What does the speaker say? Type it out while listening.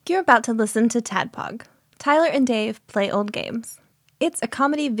You're about to listen to Tadpog. Tyler and Dave play old games. It's a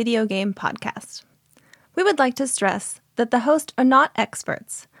comedy video game podcast. We would like to stress that the hosts are not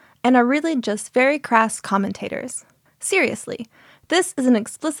experts and are really just very crass commentators. Seriously, this is an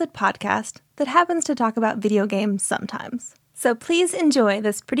explicit podcast that happens to talk about video games sometimes. So please enjoy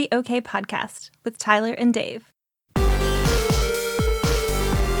this pretty okay podcast with Tyler and Dave.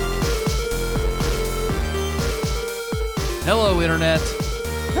 Hello, Internet.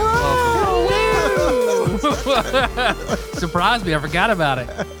 Surprised me. I forgot about it.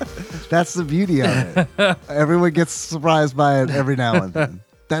 That's the beauty of it. Everyone gets surprised by it every now and then.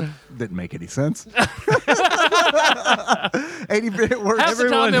 That didn't make any sense. 80-bit works. Half the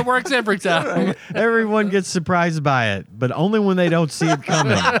time it works every time. Everyone gets surprised by it, but only when they don't see it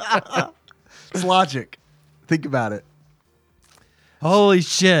coming. It's logic. Think about it. Holy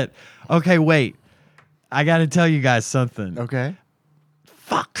shit. Okay, wait. I got to tell you guys something. Okay.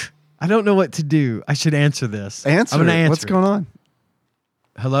 Fuck. I don't know what to do. I should answer this. Answer I'm gonna it. answer What's it. going on?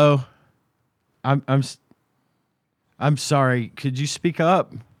 Hello? I'm sorry. Could you speak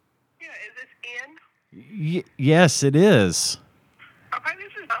up? Yeah, is this Ian? Yes, it is. Okay,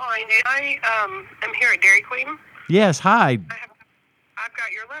 this is Elaine. I am here at Dairy Queen. Yes, hi. I've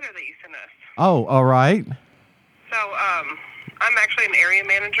got your letter that you sent us. Oh, all right. So, I'm actually an area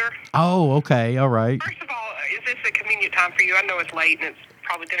manager. Oh, okay. All right. First of all, is this a convenient time for you? I know it's late and it's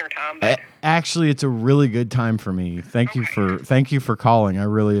probably dinner time, but Actually, it's a really good time for me. Thank you for calling. I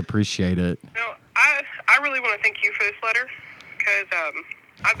really appreciate it. no, I really want to thank you for this letter because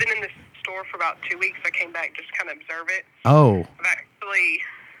I've been in this store for about 2 weeks. I came back just to kind of observe it. Oh, I've actually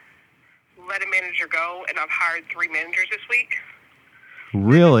let a manager go, and I've hired 3 managers this week.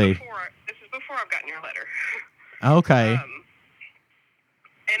 really? This is before I've gotten your letter. Okay.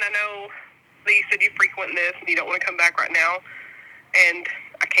 And I know that you said you frequent this and you don't want to come back right now, and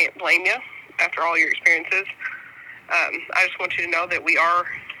I can't blame you after all your experiences. I just want you to know that we are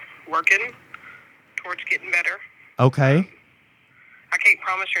working towards getting better. Okay. I can't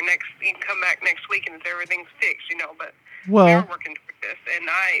promise you can come back next week and everything's fixed, but we Well, are working toward this. And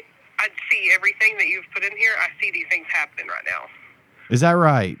I see everything that you've put in here. I see these things happening right now. is that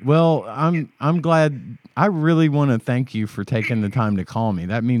right? Well, I'm glad. I really want to thank you for taking the time to call me.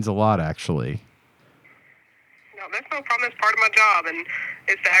 That means a lot, actually. No, that's no problem. That's part of my job, and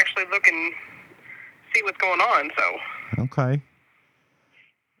it's to actually look and see what's going on. So. Okay.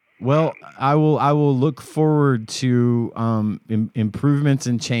 Well, I will look forward to improvements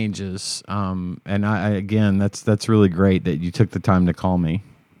and changes. And again, that's really great that you took the time to call me.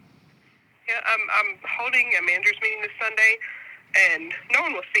 Yeah, I'm holding a manager's meeting this Sunday, and no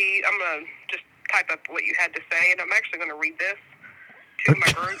one will see. I'm going to just type up what you had to say, and I'm actually going to read this to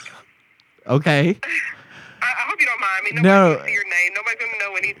my group. Okay. I hope you don't mind. I mean, No. nobody's going to see your name. Nobody's going to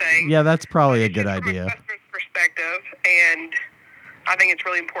know anything. Yeah, that's probably a It's good just idea. From a customer's perspective, and I think it's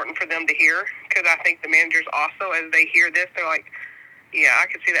really important for them to hear, because I think the managers also, as they hear this, they're like, yeah, I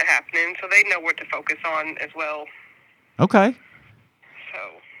can see that happening, so they know what to focus on as well. Okay. So,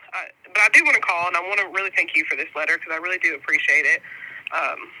 but I do want to call, and I want to really thank you for this letter, because I really do appreciate it.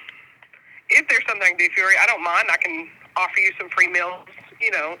 If there's something I can do for you, I don't mind. I can offer you some free meals,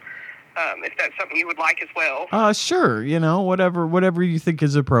 if that's something you would like as well. Sure. Whatever you think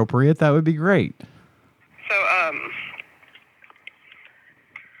is appropriate, that would be great. So,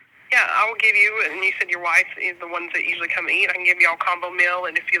 yeah, I will give you, and you said your wife is the ones that usually come eat. I can give you all combo meal,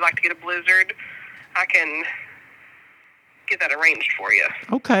 and if you'd like to get a Blizzard, I can get that arranged for you.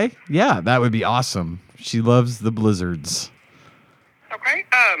 Okay. Yeah, that would be awesome. She loves the blizzards. Okay.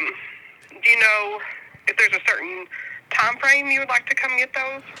 Do you know if there's a certain time frame you would like to come get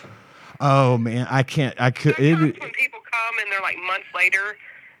those? Oh man, I can't. I could. Sometimes when people come and they're like months later,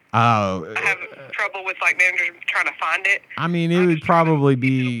 Oh. I have trouble with like managers trying to find it. I mean, it I'm would just trying to probably see if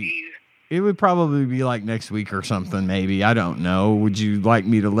be. It would probably be like next week or something, maybe. I don't know. Would you like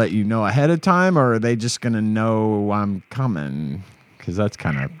me to let you know ahead of time, or are they just going to know I'm coming? Because that's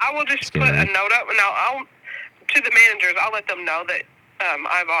kind of I will just scary. put a note up, and I'll to the managers, I'll let them know that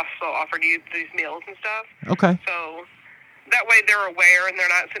I've also offered you these meals and stuff. Okay. So that way they're aware, and they're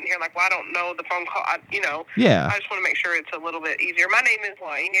not sitting here like, well, I don't know the phone call. Yeah. I just want to make sure it's a little bit easier. My name is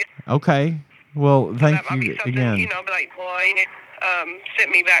Wayne. Okay. Well, thank That might be you something, again. be like, Wayne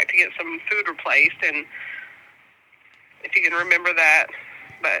sent me back to get some food replaced, and if you can remember that.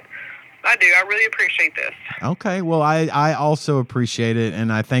 But I do. I really appreciate this. Okay. Well, I also appreciate it,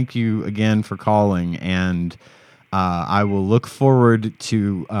 and I thank you again for calling, and I will look forward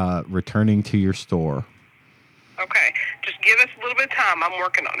to returning to your store. Okay. Just give us a little bit of time. I'm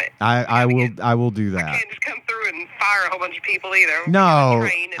working on it. I will do I that. can't just come through and fire a whole bunch of people either. We No, got a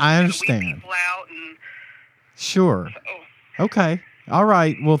train and I we understand. Weed people out and Sure. oh, Okay. All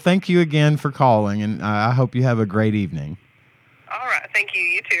right. Well, thank you again for calling, and I hope you have a great evening. all right. Thank you.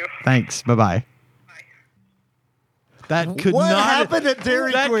 You too. Thanks. Bye-bye. That could What not happened at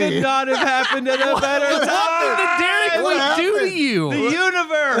Dairy that Queen? could not have happened at a better What time. did Dairy What Queen do to happened? you? The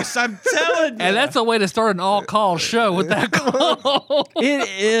universe, I'm telling you. And that's a way to start an all-call show with that call. It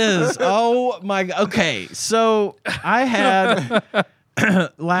is. Oh my. Okay, so I had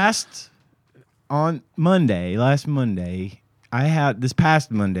last Monday, I had this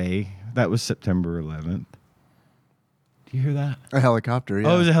past Monday. That was September 11th. Do you hear that? A helicopter. Yeah.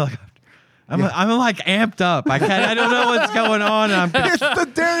 Oh, it was a helicopter. I'm like amped up. I don't know what's going on. And It's the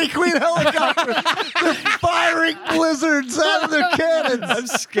Dairy Queen helicopter. They're firing blizzards out of their cannons. I'm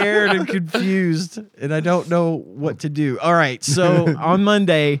scared and confused, and I don't know what to do. All right, so on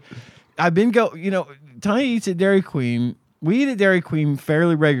Monday, I've been Tanya eats at Dairy Queen. We eat at Dairy Queen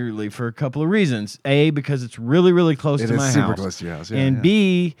fairly regularly for a couple of reasons. A, because it's really, really close It to is my super house. close to your house, yeah, and yeah.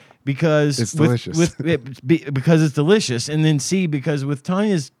 B, because It's delicious. because it's delicious. And then C, because with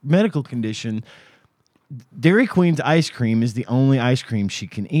Tanya's medical condition, Dairy Queen's ice cream is the only ice cream she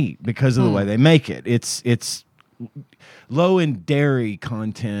can eat because of the way they make it. It's low in dairy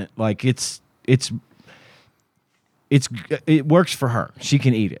content. Like it works for her. She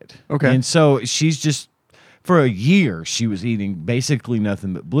can eat it. Okay. And so she's just, for a year, she was eating basically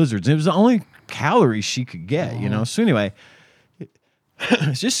nothing but Blizzards. It was the only calories she could get, So anyway,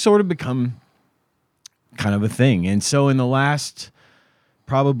 it's just sort of become kind of a thing. And so in the last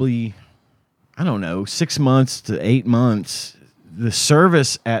probably, 6 months to 8 months, the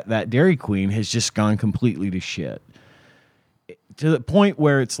service at that Dairy Queen has just gone completely to shit. To the point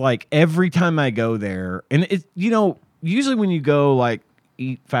where it's like every time I go there, and it, usually when you go like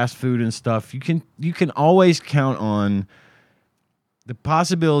eat fast food and stuff, you can always count on the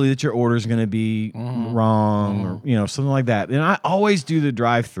possibility that your order is going to be wrong or something like that. And I always do the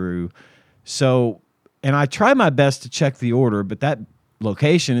drive-through. So, and I try my best to check the order, but that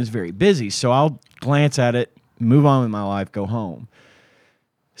location is very busy. So I'll glance at it, move on with my life, go home.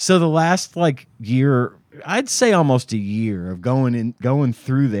 So the last year, I'd say almost a year of going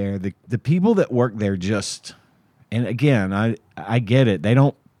through there, the people that work there just, and again, I get it. They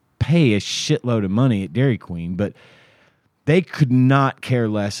don't pay a shitload of money at Dairy Queen, but they could not care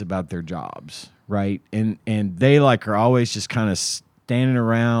less about their jobs, right? And they are always just kind of standing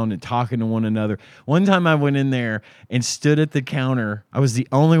around and talking to one another. One time I went in there and stood at the counter. I was the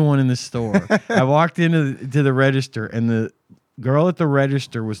only one in the store. I walked into the register, and the girl at the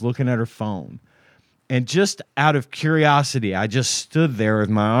register was looking at her phone. And just out of curiosity, I just stood there with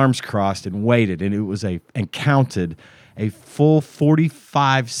my arms crossed and waited, and counted a full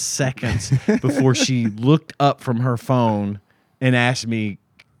 45 seconds before she looked up from her phone and asked me,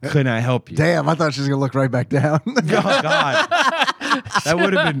 "Can I help you?" Damn, I thought she was gonna look right back down. Oh God,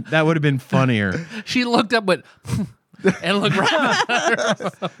 that would have been funnier. She looked up and looked right.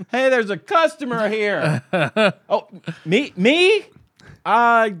 Hey, there's a customer here. Oh, me?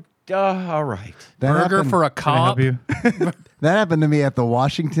 All right. That Burger happened- for a Can I help cop. you? That happened to me at the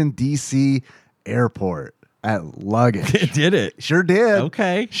Washington D.C. airport at luggage. Did it? Sure did.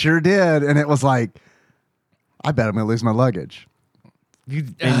 Okay. Sure did. And it was like, I bet I'm gonna lose my luggage. You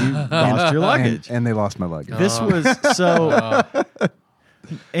lost your luggage. And they lost my luggage. This was so,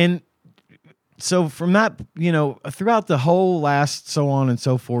 and so from that, throughout the whole last so on and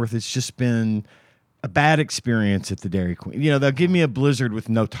so forth, it's just been a bad experience at the Dairy Queen. They'll give me a Blizzard with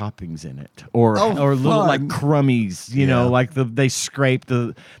no toppings in it, or little fun. like crummies.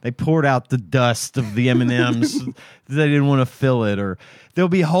 They poured out the dust of the M&Ms. They didn't want to fill it, or there'll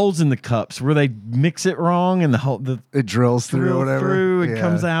be holes in the cups where they mix it wrong and It drills through or whatever. it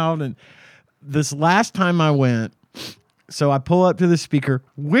comes out. And this last time I went, so I pull up to the speaker,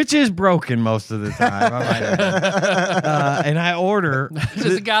 which is broken most of the time, I might add. And I order.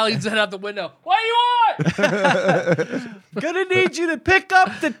 Just a guy leans that out the window. What do you want? Gonna need you to pick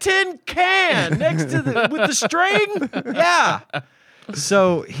up the tin can next to with the string. Yeah.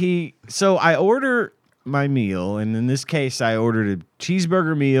 So I order my meal, and in this case, I ordered a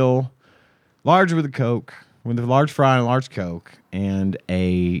cheeseburger meal, large with a Coke, with a large fry and a large Coke, and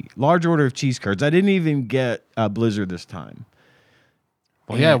a large order of cheese curds. I didn't even get a Blizzard this time.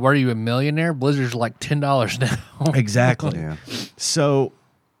 Well, yeah. Were you a millionaire? Blizzard's like $10 now. Exactly. Yeah. So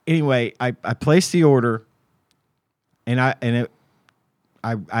anyway, I placed the order, and I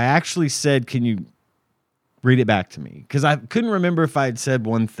actually said, "Can you read it back to me?" Because I couldn't remember if I had said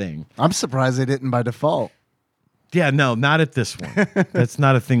one thing. I'm surprised they didn't by default. Yeah, no, not at this one. That's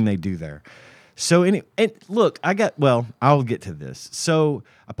not a thing they do there. So look, I'll get to this. So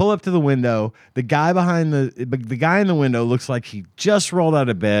I pull up to the window. The guy the guy in the window looks like he just rolled out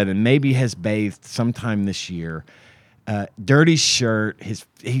of bed and maybe has bathed sometime this year. Dirty shirt.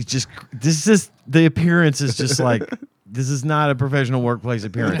 The appearance is just like, this is not a professional workplace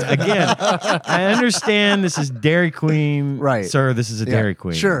appearance. Again, I understand this is Dairy Queen. Right. Sir, this is a Dairy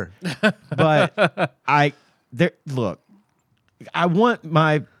Queen. Sure. But look, I want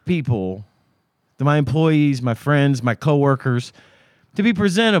my people, my employees, my friends, my coworkers to be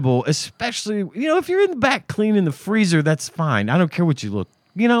presentable, especially, if you're in the back cleaning the freezer, that's fine. I don't care what you look.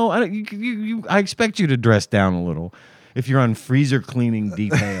 I expect you to dress down a little if you're on freezer cleaning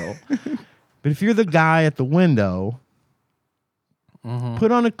detail. But if you're the guy at the window,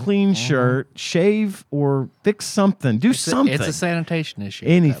 put on a clean shirt, shave or fix something, do something. It's a sanitation issue.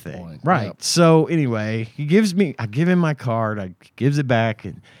 Anything. At that point. Right. Yep. So anyway, I give him my card, gives it back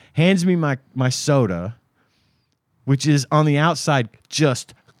and hands me my soda, which is on the outside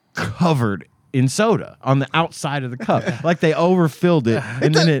just covered in soda on the outside of the cup. Like they overfilled it.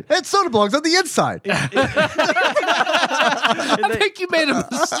 And then that soda belongs on the inside. I think you made a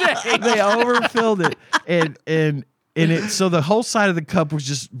mistake. They overfilled it. And so the whole side of the cup was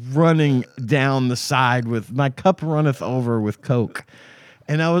just running down the side with my cup runneth over with Coke.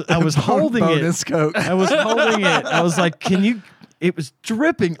 And I was holding Bonus it. Coke. I was holding it. I was like, it was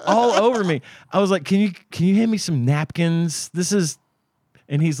dripping all over me. I was like, can you hand me some napkins?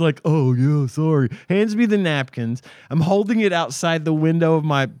 And he's like, oh, yeah, sorry. Hands me the napkins. I'm holding it outside the window of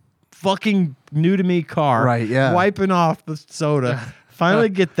my fucking new-to-me car. Right, yeah. Wiping off the soda. Finally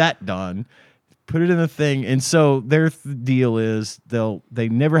get that done. Put it in the thing. And so their deal is they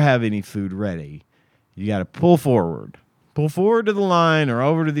never have any food ready. You got to pull forward. Pull forward to the line or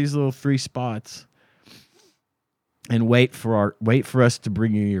over to these little 3 spots and wait for us to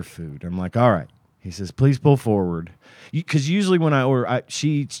bring you your food. I'm like, all right. He says, please pull forward. Because usually when I order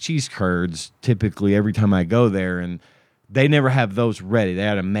cheese curds, typically every time I go there, and they never have those ready. They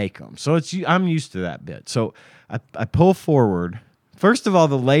had to make them. So I'm used to that bit. So I pull forward. First of all,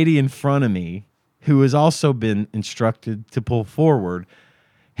 the lady in front of me, who has also been instructed to pull forward,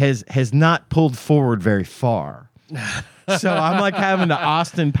 has not pulled forward very far. So I'm like having to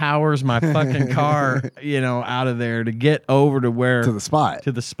Austin Powers my fucking car, out of there to get over to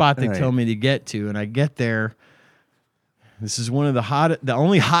the spot they tell me to get to. And I get there. This is the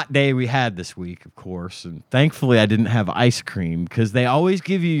only hot day we had this week, of course. And thankfully I didn't have ice cream because they always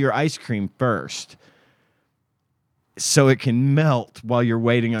give you your ice cream first so it can melt while you're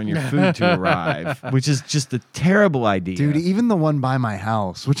waiting on your food to arrive, which is just a terrible idea. Dude, even the one by my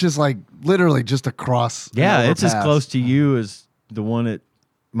house, which is like literally just across. Yeah, it's as close to you as the one at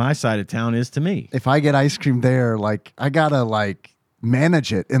my side of town is to me. If I get ice cream there, like I gotta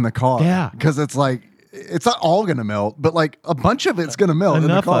manage it in the car. Yeah. Because it's not all gonna melt, but a bunch of it's gonna melt Enough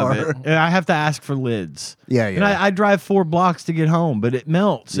in the car. of it. And I have to ask for lids. Yeah. And I drive 4 blocks to get home, but it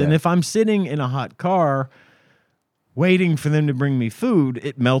melts. Yeah. And if I'm sitting in a hot car waiting for them to bring me food,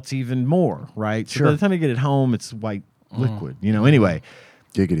 it melts even more, right? So Sure. by the time I get it home, it's white liquid. Anyway.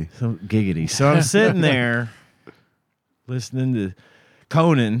 Giggity. So I'm sitting there listening to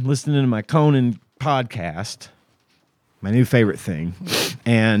my Conan podcast, my new favorite thing.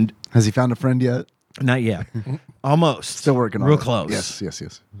 And Has he found a friend yet? not yet. Almost. Still working on Real it. close.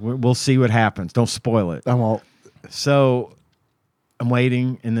 Yes. We'll see what happens. Don't spoil it. I won't. So I'm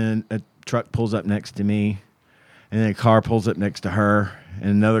waiting, and then a truck pulls up next to me, and then a car pulls up next to her, and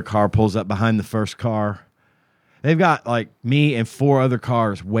another car pulls up behind the first car. They've got me and 4 other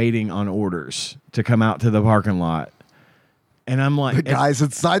cars waiting on orders to come out to the parking lot. And I'm like, The guys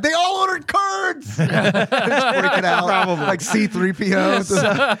inside, they all ordered cards. Just freaking out. Probably. Like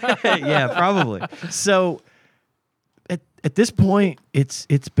C-3PO. yeah, probably. So at this point, it's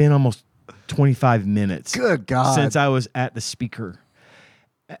been almost 25 minutes. Good God. Since I was at the speaker.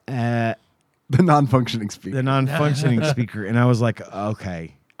 The non-functioning speaker. The non-functioning speaker. And I was like,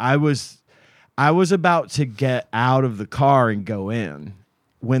 okay. I was about to get out of the car and go in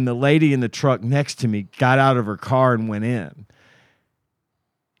when the lady in the truck next to me got out of her car and went in.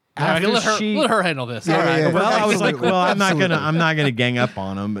 Let her handle this. Yeah, All right. yeah. Well, I was like, Absolutely. well, I'm not Absolutely. gonna gang up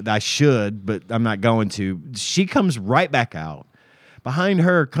on him, but I should, but I'm not going to. She comes right back out. Behind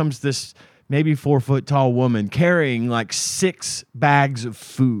her comes this maybe 4 foot tall woman carrying 6 bags of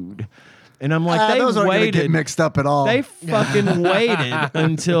food. And I'm like, those aren't gonna waited. get mixed up at all. They fucking waited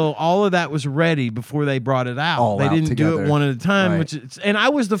until all of that was ready before they brought it out. All They out didn't do together. it one at a time, Right. and I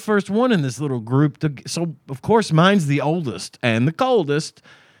was the first one in this little group. So of course mine's the oldest and the coldest.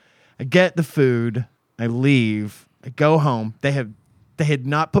 I get the food, I leave, I go home. They they had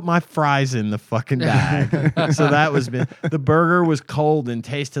not put my fries in the fucking bag. So that was the burger was cold and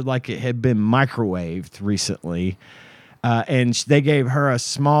tasted like it had been microwaved recently. And they gave her a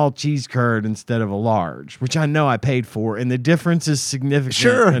small cheese curd instead of a large, which I know I paid for, and the difference is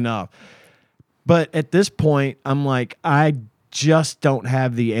significant enough. But at this point, I'm like, I just don't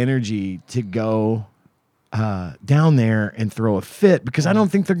have the energy to go down there and throw a fit because I don't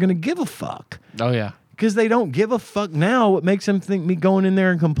think they're going to give a fuck. Oh, yeah. Because they don't give a fuck now. What makes them think me going in there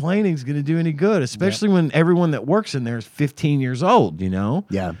and complaining is going to do any good, especially when everyone that works in there is 15 years old, you know?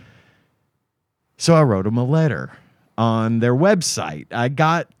 Yeah. So I wrote them a letter on their website. I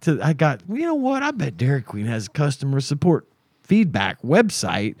got, you know what? I bet Dairy Queen has a customer support feedback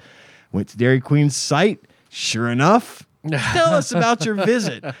website. Went to Dairy Queen's site. Sure enough, tell us about your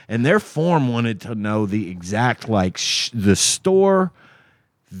visit. And their form wanted to know the exact, like, the store,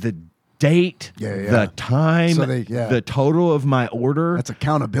 the date, the time, the total of my order. That's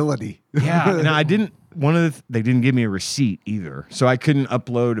accountability. Yeah. And I didn't, they didn't give me a receipt either. So I couldn't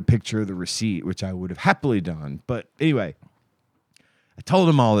upload a picture of the receipt, which I would have happily done. But anyway, I told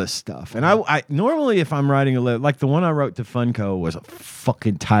him all this stuff. And I normally, if I'm writing a letter, like the one I wrote to Funko was a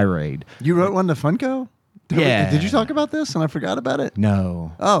fucking tirade. You wrote one to Funko? Did you talk about this and I forgot about it?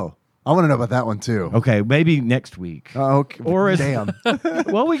 No. Oh, I want to know about that one too. Okay, maybe next week. Oh, okay. Or damn.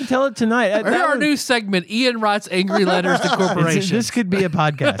 Well, we can tell it tonight. Our new segment, Ian writes angry letters to corporations. This could be a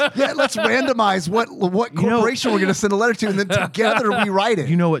podcast. Yeah, let's randomize what corporation we're going to send a letter to, and then together we write it.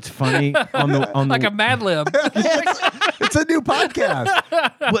 You know what's funny on the like a Mad Lib. It's a new podcast.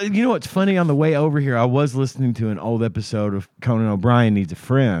 Well, you know what's funny on the way over here? I was listening to an old episode of Conan O'Brien Needs a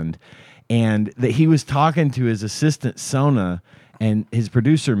Friend, and that he was talking to his assistant Sona and his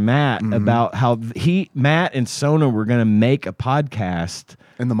producer Matt about how Matt and Sona were going to make a podcast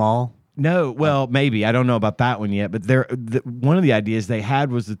in the mall. No, well, maybe I don't know about that one yet. But one of the ideas they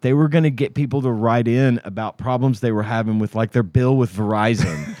had was that they were going to get people to write in about problems they were having with like their bill with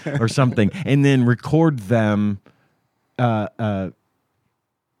Verizon or something, and then record them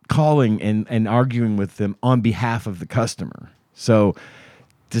calling and arguing with them on behalf of the customer. So.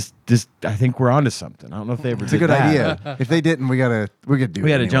 This, I think we're onto something. I don't know if they ever. It's a good idea. If they didn't, we gotta do it. We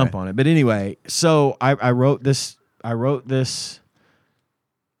gotta jump on it. But anyway, so I wrote this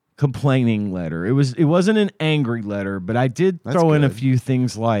complaining letter. It wasn't an angry letter, but I did throw in a few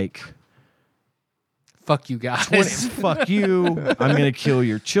things like, "Fuck you guys." Fuck you. I'm gonna kill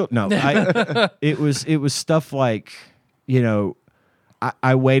your children. No, it was stuff like, you know,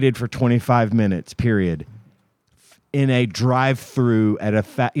 I waited for 25 minutes. Period. In a drive-through at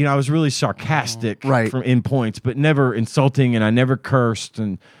a I was really sarcastic in points, but never insulting, and I never cursed,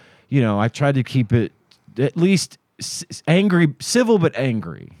 and you know, I tried to keep it at least angry, civil but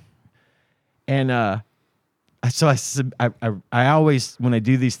angry. And so I always, when I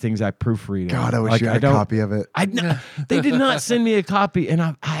do these things, I proofread it. God, I wish you had a copy of it. They did not send me a copy, and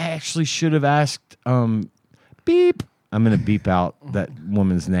I actually should have asked. Beep. I'm going to beep out that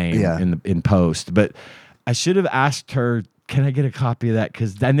woman's name in post, but. I should have asked her, can I get a copy of that?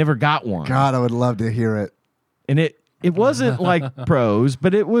 Because I never got one. God, I would love to hear it. And it wasn't like prose,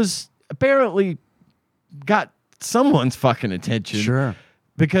 but it was apparently got someone's fucking attention. Sure.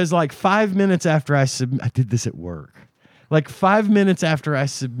 Because like 5 minutes after I did this at work. Like 5 minutes after I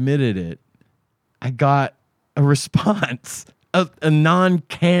submitted it, I got a response, a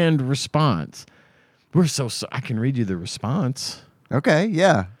non-canned response. We're so I can read you the response. Okay,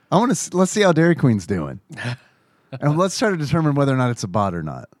 yeah. Let's see how Dairy Queen's doing. And let's try to determine whether or not it's a bot or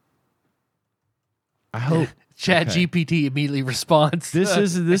not. I hope Chat GPT immediately responds. This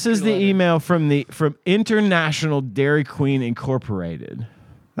is the email from International Dairy Queen Incorporated.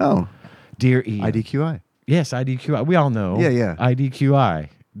 Oh. Dear Ian. IDQI. Yes, IDQI. We all know. Yeah. IDQI.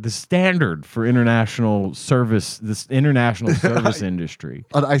 The standard for international service, this international service industry.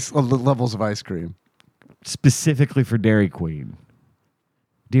 On levels of ice cream. Specifically for Dairy Queen.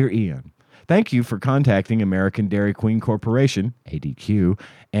 Dear Ian, thank you for contacting American Dairy Queen Corporation, ADQ,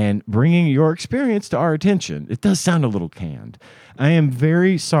 and bringing your experience to our attention. It does sound a little canned. I am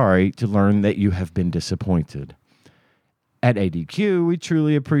very sorry to learn that you have been disappointed. At ADQ, we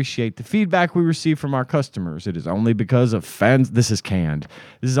truly appreciate the feedback we receive from our customers. It is only because of fans. This is canned.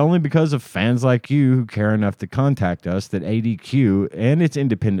 This is only because of fans like you who care enough to contact us that ADQ and its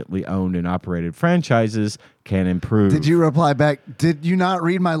independently owned and operated franchises can improve. Did you reply back? Did you not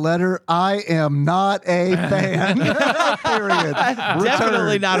read my letter? I am not a fan. Period.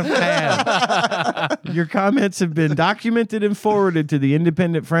 Definitely not a fan. Your comments have been documented and forwarded to the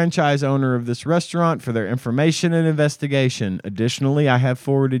independent franchise owner of this restaurant for their information and investigation. Additionally, I have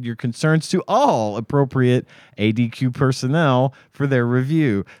forwarded your concerns to all appropriate ADQ personnel for their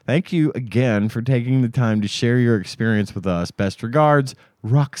review. Thank you again for taking the time to share your experience with us. Best regards,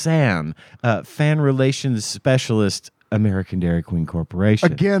 Roxanne, fan relations specialist, American Dairy Queen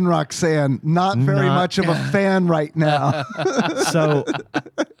Corporation. Again, Roxanne, not very much of a fan right now. So,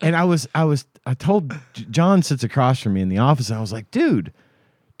 and I told John sits across from me in the office, and I was like, dude,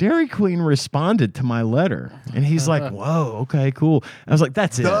 Dairy Queen responded to my letter. And he's like, whoa, okay, cool. I was like,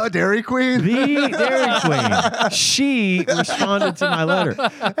 that's it. The Dairy Queen? The Dairy Queen. She responded to my letter.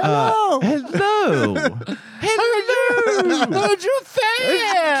 Hello. Hello. Would you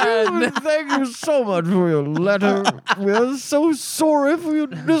fan? Thank you so much for your letter. We're so sorry for your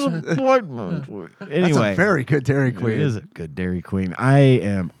disappointment. Anyway, That's a very good Dairy it Queen. is a good Dairy Queen. I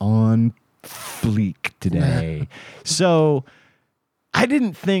am on fleek today. So I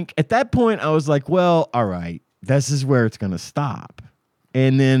didn't think at that point, I was like, well, all right, this is where it's going to stop.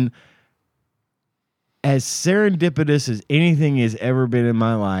 And then as serendipitous as anything has ever been in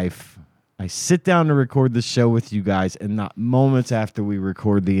my life, I sit down to record the show with you guys, and not moments after we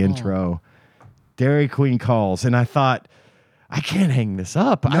record the intro, Dairy Queen calls, and I thought, I can't hang this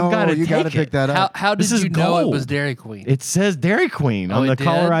up. No, I've got to you got to take pick it. that up. How did This is you know it gold. was Dairy Queen? It says Dairy Queen on it the did?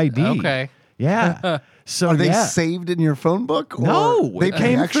 caller ID. Okay. Yeah. So Are they yeah. saved in your phone book? Or No, they it pay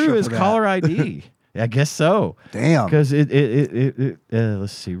came extra through for as that? caller ID. I guess so. Damn. Because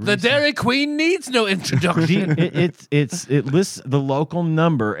let's see. The Dairy Queen needs no introduction. It lists the local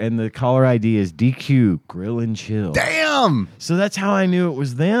number, and the caller ID is DQ Grill and Chill. Damn. So that's how I knew it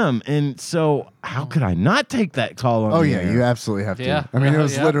was them. And so how could I not take that call on Oh, the yeah, air? you absolutely have to. Yeah. I mean, it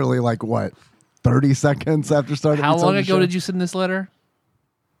was Yeah. literally like, what, 30 seconds after starting? How long ago did you send this letter?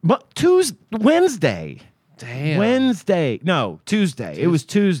 But Wednesday. Damn. Wednesday. No, Tuesday. It was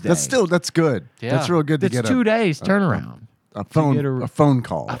Tuesday. That's good. Yeah. That's real good to It's get 2 days turnaround. a phone get a phone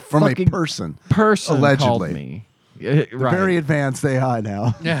call from a fucking person. Person Allegedly. called me. Right. Very advanced AI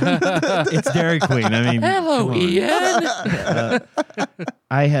now. It's Dairy Queen. I mean, Hello, come on. Ian.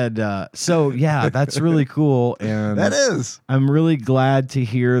 I had so yeah, that's really cool, and That is. I'm really glad to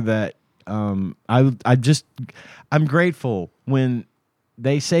hear that. I'm grateful when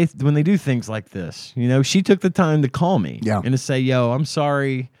they do things like this. You know, she took the time to call me, Yeah. and to say, "Yo, I'm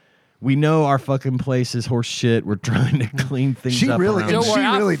sorry. We know our fucking place is horse shit. We're trying to clean things She up." really- around Don't She worry,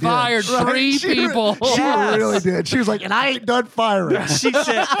 I really did. fired Right. 3 She re- people. She Yes. really did. She was like, and I ain't done firing. She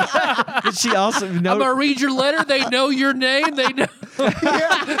said, but she also I'm gonna read your letter. They know your name. They know.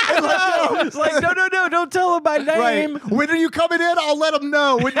 it's like, no, don't tell them my name. Right. When are you coming in? I'll let them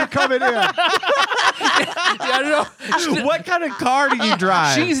know when you're coming in. I don't know. What kind of car do you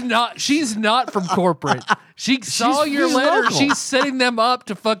drive? She's not from corporate. She saw your she's letter. local. She's setting them up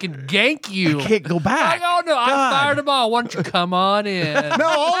to fucking gank you. Can't go back. Like, oh no, I God. fired them all. Why don't you come on in? No,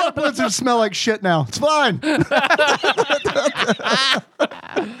 all our blizzards smell like shit now. It's fine.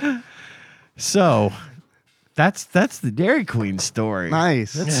 So that's the Dairy Queen story.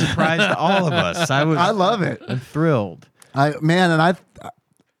 Nice. That's a surprise to all of us. I love it. I'm thrilled. I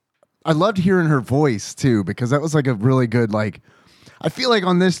loved hearing her voice too, because that was like a really good, like, I feel like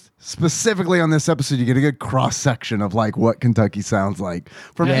specifically on this episode, you get a good cross section of like what Kentucky sounds like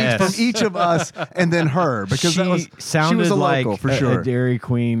from Yes. each of us, and then her, because she sounded she was a like local for sure. a Dairy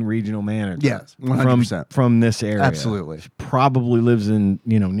Queen regional manager. Yes, 100%. from this area. Absolutely. She probably lives in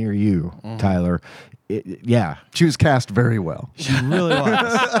near you, Tyler. Yeah, She was cast very well. she really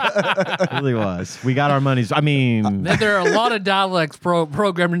was. Really was. We got our money's. I mean, There are a lot of dialects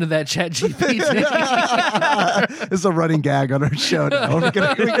programmed into that chat GPT. It's a running gag on our show now. We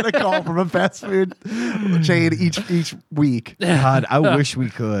get a call from a fast food chain each week. God, I wish we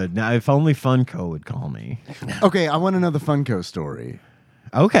could. Now, if only Funko would call me. Okay, I want to know the Funko story.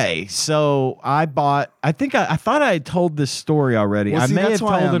 Okay, so I thought I thought I had told this story already. Well, I see, may that's have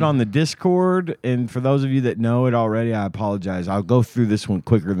why told it I'm- on the Discord, and for those of you that know it already, I apologize. I'll go through this one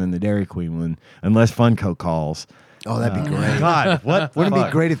quicker than the Dairy Queen one, unless Funko calls. Oh, that'd be great. God, what? Wouldn't it fuck?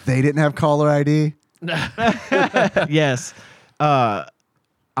 be great if they didn't have caller ID? Yes.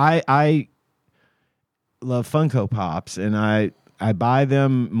 I love Funko Pops, and I buy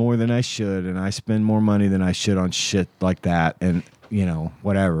them more than I should, and I spend more money than I should on shit like that, and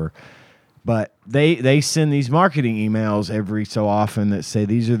whatever. But they send these marketing emails every so often that say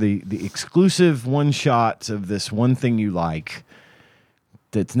these are the exclusive one shots of this one thing you like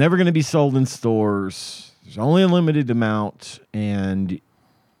that's never going to be sold in stores. There's only a limited amount, and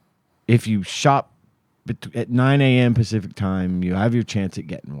if you shop at 9 a.m. Pacific time, you have your chance at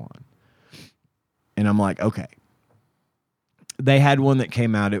getting one. And I'm like, okay. They had one that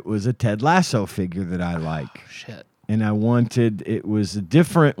came out. It was a Ted Lasso figure that I like. Shit. And it was a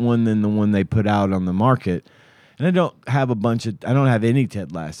different one than the one they put out on the market. And I don't have any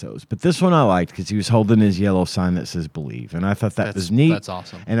Ted Lassos, but this one I liked because he was holding his yellow sign that says "Believe," and I thought that was neat. That's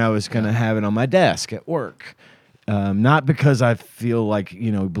awesome. And I was going to have it on my desk at work, not because I feel like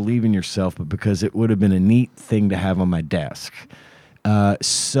believe in yourself, but because it would have been a neat thing to have on my desk.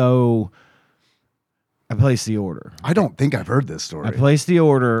 So I placed the order. I don't think I've heard this story. I placed the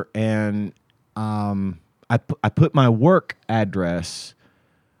order, and I put my work address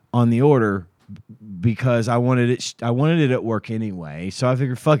on the order because I wanted it at work anyway. So I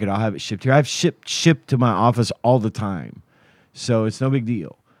figured, fuck it, I'll have it shipped here. I've shipped to my office all the time, so it's no big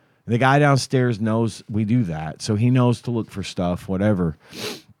deal. The guy downstairs knows we do that, so he knows to look for stuff, whatever.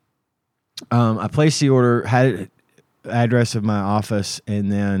 I placed the order, had the address of my office, and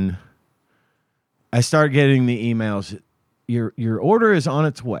then I started getting the emails. Your order is on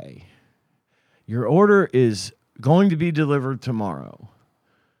its way. Your order is going to be delivered tomorrow.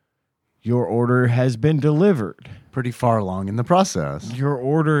 Your order has been delivered. Pretty far along in the process. Your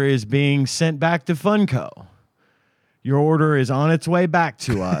order is being sent back to Funko. Your order is on its way back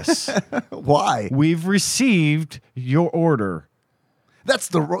to us. Why? We've received your order. That's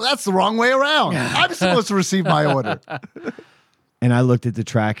the wrong way around. I'm supposed to receive my order. And I looked at the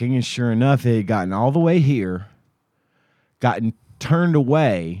tracking, and sure enough, it had gotten all the way here, gotten turned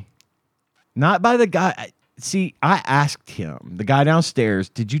away, not by the guy. See, I asked him, the guy downstairs,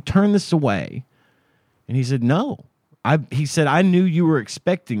 did you turn this away? And he said, no. He said, I knew you were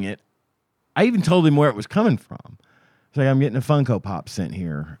expecting it. I even told him where it was coming from. It's like, I'm getting a Funko Pop sent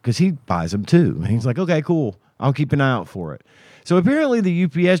here because he buys them too. And he's like, okay, cool. I'll keep an eye out for it. So apparently the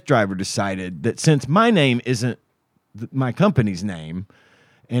UPS driver decided that since my name isn't my company's name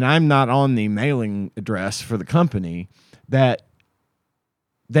and I'm not on the mailing address for the company, that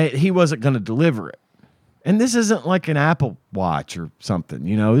he wasn't going to deliver it. And this isn't like an Apple Watch or something,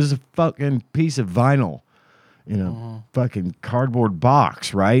 this is a fucking piece of vinyl, fucking cardboard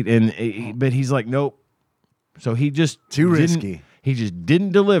box, right? But he's like, nope. So he just too risky. He just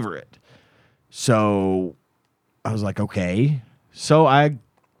didn't deliver it. So I was like, okay. So I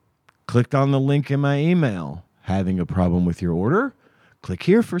clicked on the link in my email. Having a problem with your order? Click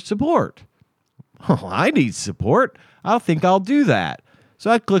here for support. Oh, I need support. I think I'll do that. So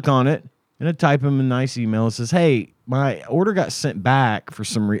I click on it. And I type him a nice email. It says, hey, my order got sent back for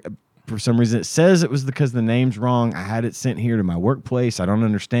some reason. It says it was because the name's wrong. I had it sent here to my workplace. I don't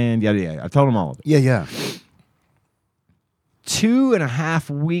understand. Yada, yada. I told him all of it. Yeah. 2.5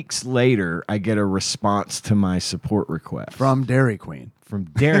 weeks later, I get a response to my support request. From Dairy Queen.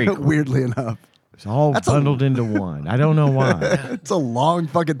 Weirdly enough. It's all bundled into one. I don't know why. It's a long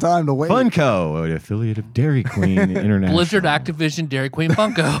fucking time to wait. Funko, an affiliate of Dairy Queen International. Blizzard, Activision, Dairy Queen,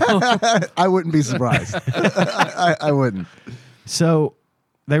 Funko. I wouldn't be surprised. I wouldn't. So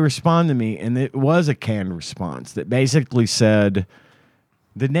they respond to me, and it was a canned response that basically said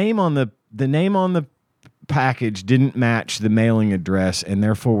the name on the package didn't match the mailing address and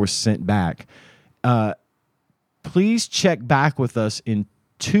therefore was sent back. Please check back with us in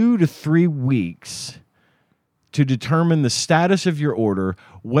 2 to 3 weeks to determine the status of your order,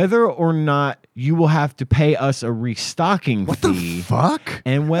 whether or not you will have to pay us a restocking what fee. The fuck?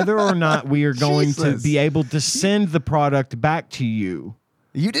 And whether or not we are going to Jesus. be able to send the product back to you.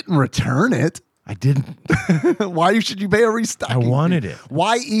 You didn't return it. I didn't. Why should you pay a restocking I wanted fee? it.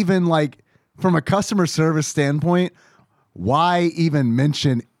 Why even, from a customer service standpoint, why even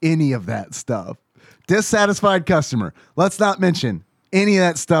mention any of that stuff? Dissatisfied customer. Let's not mention any of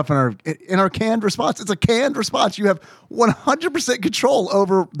that stuff in our canned response. It's a canned response. You have 100% control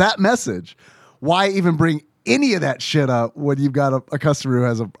over that message. Why even bring any of that shit up when you've got a customer who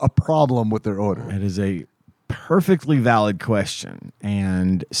has a problem with their order? It is a perfectly valid question.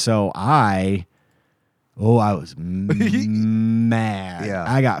 And so I was mad. Yeah.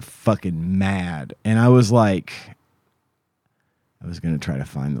 I got fucking mad. And I was like, I was going to try to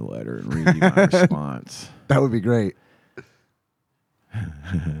find the letter and read you my response. That would be great.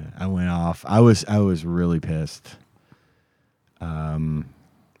 I went off. I was really pissed. Let's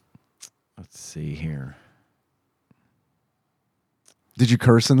see here. Did you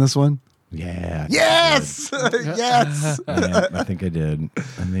curse in this one? Yeah. Yes! Yes! Yeah, I think I did.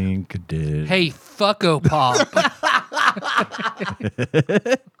 Hey, Fucko Pop.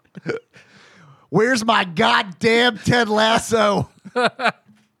 Where's my goddamn Ted Lasso?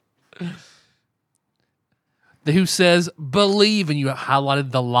 who says believe, and you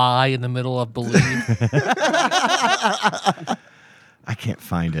highlighted the lie in the middle of believe. I can't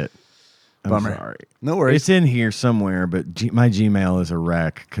find it. I'm Bummer. sorry. No worries. It's in here somewhere, but my Gmail is a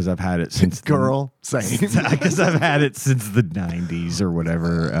wreck because I've had it since Girl, same. because I've had it since the 90s or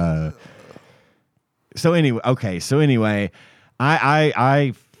whatever. So anyway,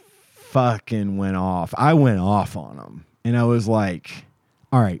 I fucking went off. I went off on them, and I was like,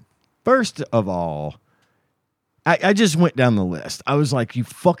 all right, first of all, I just went down the list. I was like, you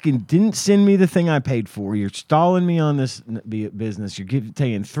fucking didn't send me the thing I paid for. You're stalling me on this business. You're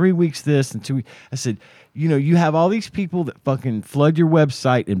taking 3 weeks this and 2 weeks. I said, you have all these people that fucking flood your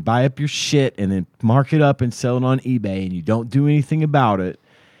website and buy up your shit and then mark it up and sell it on eBay, and you don't do anything about it.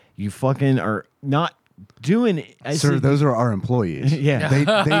 You fucking are not doing it. Sir, those are our employees. Yeah.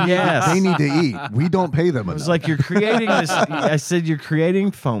 They need to eat. We don't pay them enough. It's like you're creating this. I said you're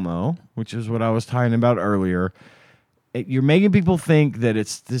creating FOMO, which is what I was talking about earlier. You're making people think that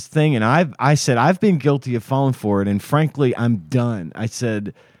it's this thing, and I said I've been guilty of falling for it, and frankly, I'm done. I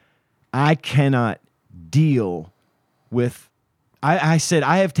said I cannot deal with. I said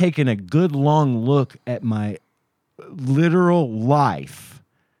I have taken a good long look at my literal life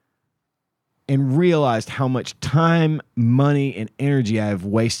and realized how much time, money, and energy I have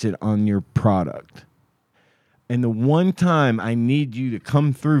wasted on your product. And the one time I need you to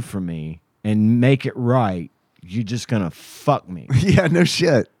come through for me and make it right, you're just going to fuck me. Yeah, no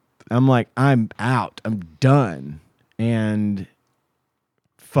shit. I'm like, I'm out. I'm done. And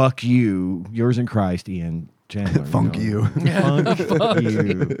fuck you. Yours in Christ, Ian Chandler. Funk you. Funk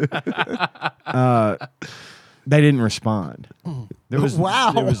you. They didn't respond. There was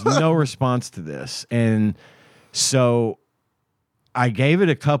no response to this. And so I gave it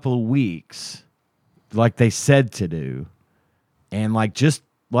a couple of weeks, like they said to do. And just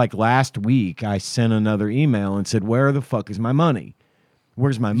last week, I sent another email and said, where the fuck is my money?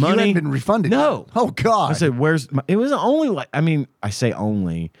 Where's my money? You hadn't been refunded. No. Oh, God. I said, it was only I say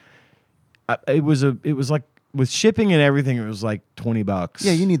only. It was like, with shipping and everything, it was like $20.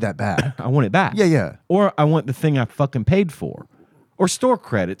 Yeah, you need that back. I want it back. Yeah. Or I want the thing I fucking paid for. Or store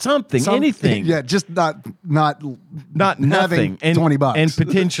credit, anything. Yeah, just not nothing. And $20 and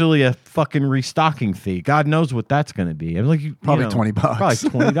potentially a fucking restocking fee. God knows what that's going to be. I was like, probably $20. Probably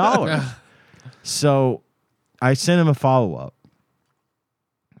 $20. So I sent him a follow up.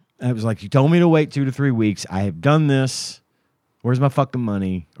 I was like, you told me to wait 2 to 3 weeks. I have done this. Where's my fucking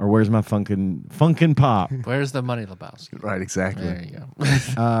money? Or where's my funkin' pop? Where's the money, Lebowski? Right, exactly. There you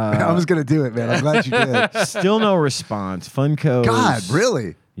go. I was going to do it, man. I'm glad you did. Still no response. Funko's. God,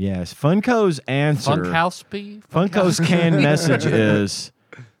 really? Yes. Funko's answer. Funkhouse P? Funko's canned message is,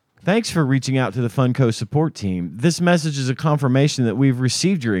 thanks for reaching out to the Funko support team. This message is a confirmation that we've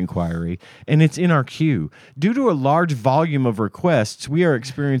received your inquiry, and it's in our queue. Due to a large volume of requests, we are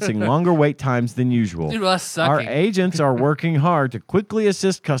experiencing longer wait times than usual. Dude, that's sucking. Our agents are working hard to quickly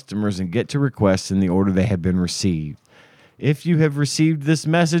assist customers and get to requests in the order they have been received. If you have received this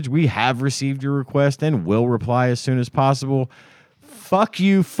message, we have received your request and will reply as soon as possible. Fuck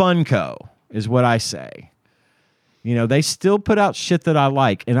you, Funko, is what I say. They still put out shit that I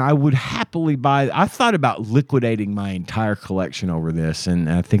like, and I would happily buy. I thought about liquidating my entire collection over this, and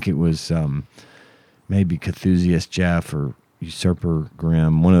I think it was maybe Cthusiast Jeff or Usurper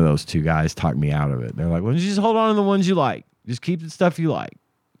Grim. One of those two guys talked me out of it. They're like, well, just hold on to the ones you like. Just keep the stuff you like.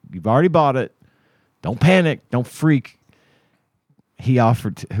 You've already bought it. Don't panic. Don't freak. He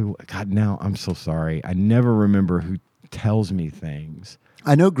offered to, God, now I'm so sorry. I never remember who tells me things.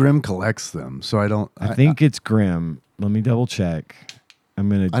 I know Grim collects them, so I don't. I think it's Grim. Let me double check. I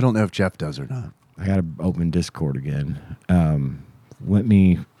don't know if Jeff does or not. I got to open Discord again. Let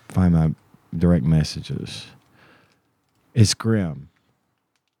me find my direct messages. It's Grim.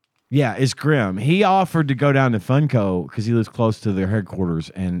 Yeah, it's Grim. He offered to go down to Funko because he lives close to their headquarters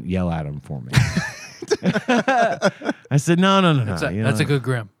and yell at him for me. I said, no. That's a good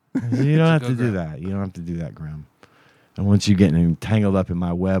Grim. You don't have to do that. You don't have to do that, Grim. I want you getting tangled up in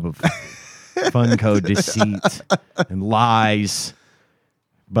my web of Funko deceit and lies.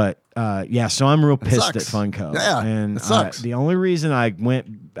 But so I'm real pissed at Funko. Yeah, and it sucks. The only reason I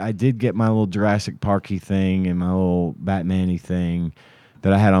did get my little Jurassic Parky thing and my little Batman-y thing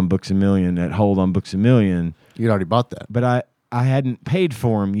that I had on Books A Million, that hold on Books A Million. You'd already bought that. But I hadn't paid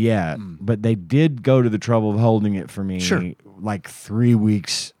for them yet. But they did go to the trouble of holding it for me like 3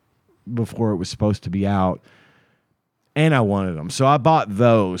 weeks before it was supposed to be out. And I wanted them. So I bought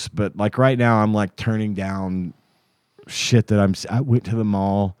those. But right now I'm turning down shit that I went to the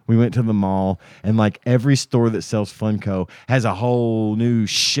mall. We went to the mall, and like every store that sells Funko has a whole new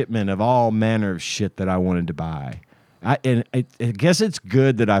shipment of all manner of shit that I wanted to buy. I guess it's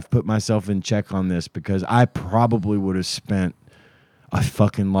good that I've put myself in check on this, because I probably would have spent a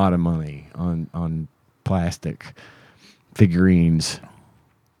fucking lot of money on plastic figurines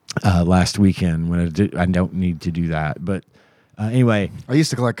last weekend when I don't need to do that. But anyway, I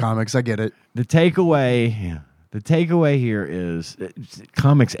used to collect comics. I get it. the takeaway here is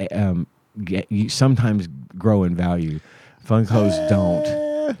comics you sometimes grow in value. Funkos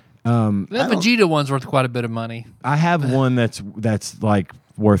don't. The Vegeta one's worth quite a bit of money. I have one that's like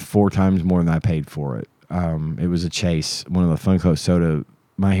worth 4 times more than I paid for it. It was a chase, one of the Funko Soda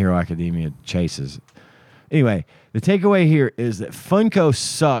My Hero Academia chases. Anyway, the takeaway here is that Funko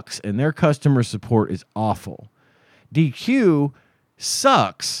sucks and their customer support is awful. DQ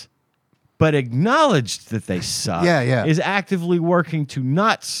sucks, but acknowledged that they suck. Yeah. Is actively working to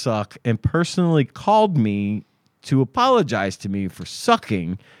not suck, and personally called me to apologize to me for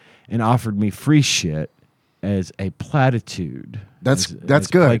sucking and offered me free shit as a platitude. That's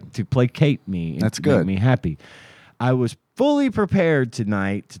good. To placate me. And That's to good. Make me happy. I was fully prepared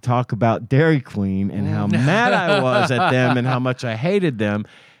tonight to talk about Dairy Queen and how mad I was at them and how much I hated them.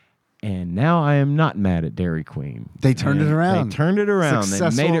 And now I am not mad at Dairy Queen. They turned it around. They turned it around. They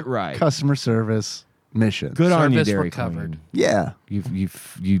Successful made it right. Customer service mission. Good on you, Service Dairy recovered. Queen. Yeah.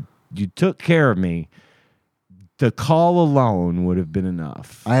 You took care of me. The call alone would have been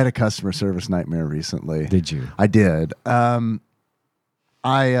enough. I had a customer service nightmare recently. Did you? I did.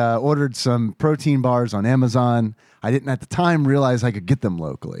 I ordered some protein bars on Amazon. I didn't at the time realize I could get them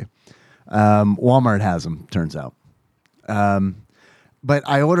locally. Walmart has them, turns out. But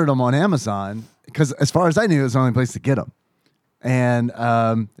I ordered them on Amazon because, as far as I knew, it was the only place to get them. And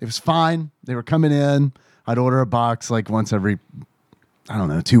it was fine. They were coming in. I'd order a box like once every,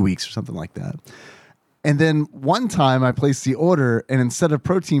 2 weeks or something like that. And then one time I placed the order, and instead of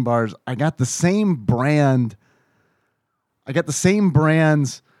protein bars, I got the same brand. I got the same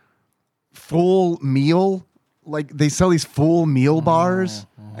brand's full meal. Like, they sell these full meal bars.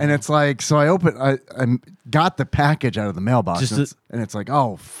 And it's like, so I got the package out of the mailbox, and it's like,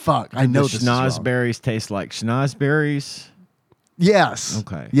 oh, fuck. I know this is wrong. schnozberries taste like schnozberries. Yes.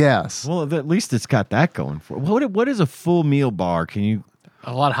 Okay. Yes. Well, at least it's got that going for it. What is a full meal bar? Can you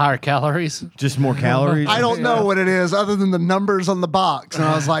A lot higher calories. just more calories? I don't know what it is other than the numbers on the box. And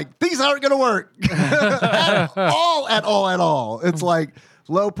I was like, these aren't going to work at all. It's like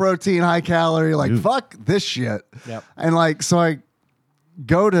low protein, high calorie, like fuck this shit. Yep. And like, so I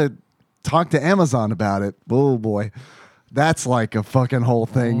go to talk to Amazon about it. Oh boy. That's like a fucking whole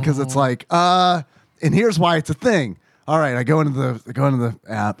thing. Cause it's like, and here's why it's a thing. All right, I go into the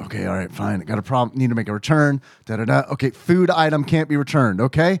app. Okay, all right, fine. I got a problem. Need to make a return. Okay, food item can't be returned.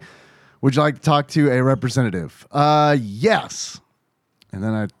 Okay, would you like to talk to a representative? Yes. And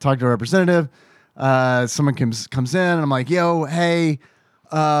then I talk to a representative. Someone comes in, and I'm like, yo, hey,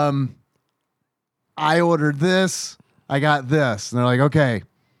 I ordered this. I got this. And they're like, okay,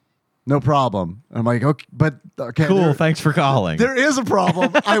 no problem. And I'm like, okay, but okay, Cool. Thanks for calling. there is a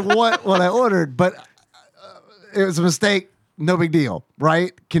problem. I want what I ordered, but it was a mistake. No big deal,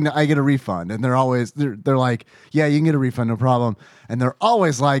 right? Can I get a refund? And they're like, yeah, you can get a refund, no problem. And they're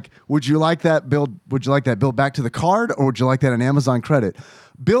always like, would you like that billed back to the card, or would you like that on Amazon credit?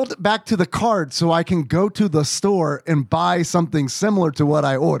 Billed back to the card so I can go to the store and buy something similar to what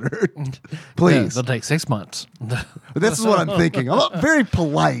I ordered. Please. Yeah, they'll take 6 months. This is what I'm thinking. I'm very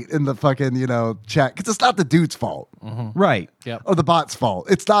polite in the fucking, chat, because it's not the dude's fault Right. Yep. or the bot's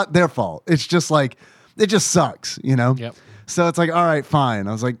fault. It's not their fault. It's just like, it just sucks, Yep. So it's like, all right, fine.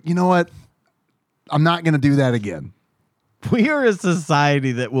 I was like, you know what? I'm not going to do that again. We are a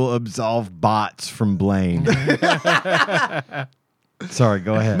society that will absolve bots from blame. Sorry,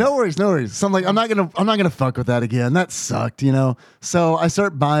 go ahead. No worries. So I'm like, I'm not gonna fuck with that again. That sucked, So I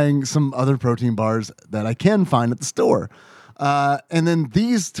start buying some other protein bars that I can find at the store, and then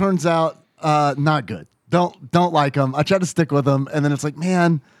these turns out not good. Don't like them. I try to stick with them, and then it's like,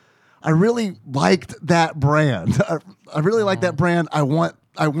 man, I really liked that brand. I really like that brand. I want.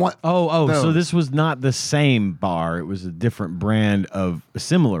 Oh, those. so this was not the same bar. It was a different brand of a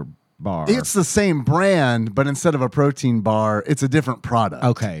similar bar. It's the same brand, but instead of a protein bar, it's a different product.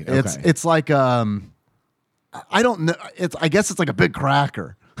 Okay. It's like I don't know. I guess it's like a big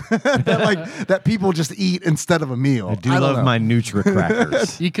cracker that people just eat instead of a meal. I do don't love know. my Nutra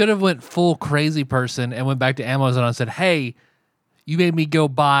crackers. You could have went full crazy person and went back to Amazon and said, hey, you made me go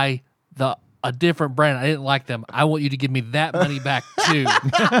buy a different brand. I didn't like them. I want you to give me that money back too.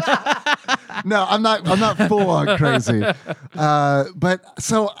 No, I'm not full on crazy. But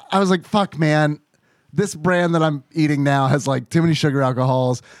so I was like, fuck, man. This brand that I'm eating now has like too many sugar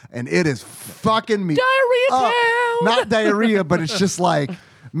alcohols, and it is fucking me Diarrhea up. town. Not diarrhea, but it's just like,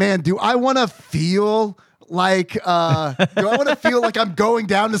 man, do I want to feel like I'm going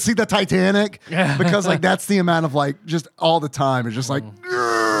down to see the Titanic? Because like that's the amount of like just all the time. It's just like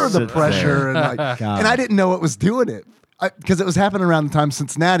the Sit pressure and like, God. and I didn't know it was doing it because it was happening around the time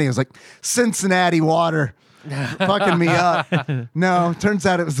Cincinnati. It was like Cincinnati water. Fucking me up. No, turns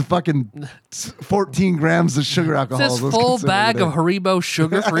out it was the fucking 14 grams of sugar alcohol. This was full considered bag in of it. Haribo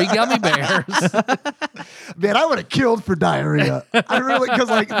sugar-free gummy bears. Man, I would have killed for diarrhea. I really, because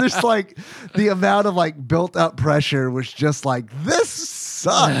like there's like the amount of like built up pressure was just like, this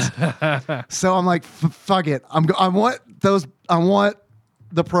sucks. So I'm like, fuck it. I want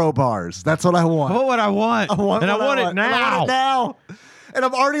the pro bars. That's what I want. What I want? I want it And I want it now. And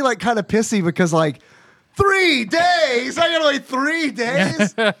I'm already like kind of pissy because like 3 days. I gotta wait 3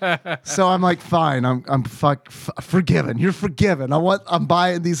 days. So I'm like, fine. I'm forgiven. You're forgiven. I'm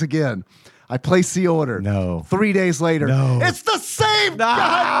buying these again. I place the order. No. 3 days later, No. it's the same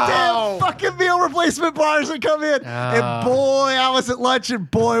goddamn fucking meal replacement bars that come in. And boy, I was at lunch,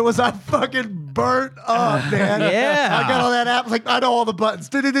 and boy, was I fucking burnt up, man. Yeah. I got all that app. Like, I know all the buttons.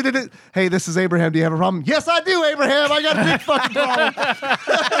 Hey, this is Abraham. Do you have a problem? Yes, I do, Abraham. I got a big fucking problem.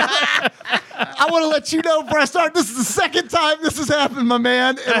 I want to let you know before I start. This is the second time this has happened, my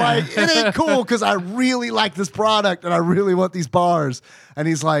man. And like, it ain't cool because I really like this product and I really want these bars. And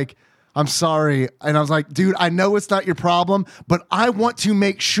he's like, I'm sorry. And I was like, dude, I know it's not your problem, but I want to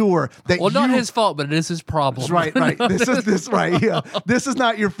make sure that Well, not his fault, but it is his problem. Right. Yeah. This is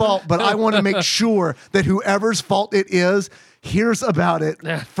not your fault, but I want to make sure that whoever's fault it is hears about it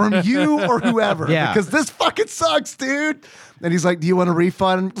from you or whoever. Yeah. Because this fucking sucks, dude. And he's like, do you want a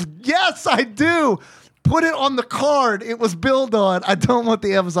refund? Yes, I do. Put it on the card it was billed on. I don't want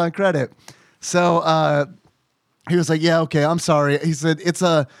the Amazon credit. So he was like, yeah, okay, I'm sorry. He said,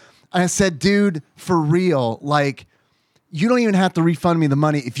 I said, dude, for real, like, you don't even have to refund me the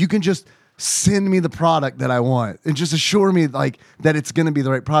money. If you can just send me the product that I want and just assure me like that it's going to be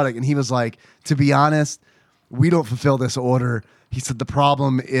the right product. And he was like, to be honest, we don't fulfill this order. He said, the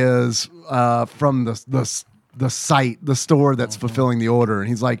problem is from the site, the store that's fulfilling the order. And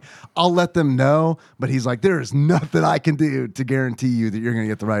he's like, I'll let them know. But he's like, there is nothing I can do to guarantee you that you're going to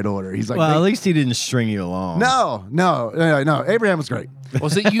get the right order. He's like, Well, at least he didn't string you along. no. Abraham was great. Well,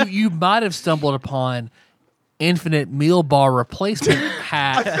 so you might have stumbled upon infinite meal bar replacement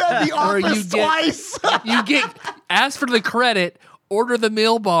hack. I've had the where office twice. ask for the credit, order the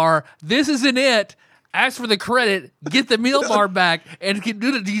meal bar. This isn't it. Ask for the credit, get the meal bar back, and can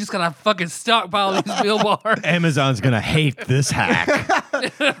do it. You just gotta fucking stockpile these meal bars. Amazon's gonna hate this hack.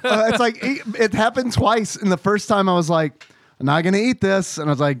 It's like it happened twice. And the first time I was like, I'm not going to eat this. And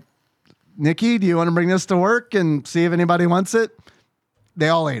I was like, Nikki, do you want to bring this to work and see if anybody wants it? They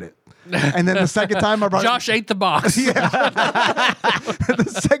all ate it. And then the second time I brought Josh ate the box. the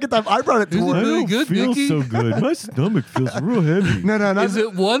second time I brought it to Is it work. really good, Nikki? good. My stomach feels real heavy. No. Is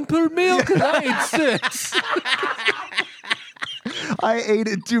it one per meal? Because I ate 6. I ate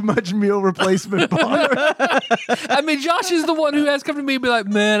it too much meal replacement bar. I mean, Josh is the one who has come to me and be like,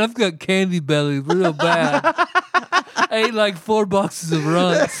 man, I've got candy belly real bad. I ate like 4 boxes of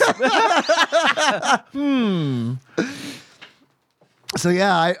Runts. So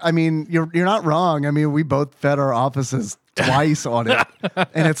yeah, I mean, you're not wrong. I mean, we both fed our offices twice on it,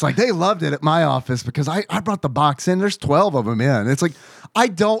 and it's like they loved it at my office because I brought the box in. There's 12 of them in. It's like I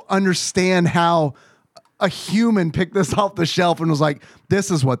don't understand how a human picked this off the shelf and was like, "This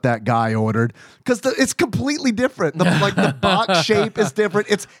is what that guy ordered," because it's completely different. The box shape is different.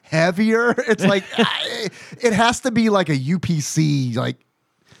 It's heavier. It's like it has to be like a UPC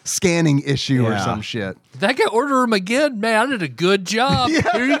scanning issue or some shit. That guy ordered them again. Man, I did a good job.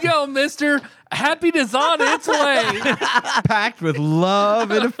 Here you go, mister. Happiness on its way. Packed with love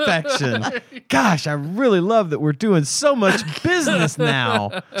and affection. Gosh, I really love that we're doing so much business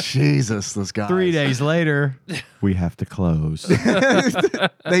now. Jesus, this guy. 3 days later, we have to close.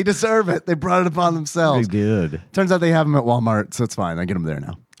 They deserve it. They brought it upon We themselves. did. Turns out they have them at Walmart, so it's fine. I get them there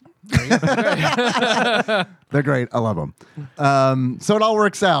now. They're great. I love them. So it all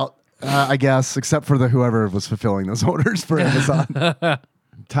works out, I guess, except for whoever was fulfilling those orders for Amazon.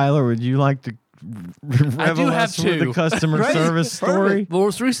 Tyler, would you like to revel have us with two. the customer Great. service story? Well,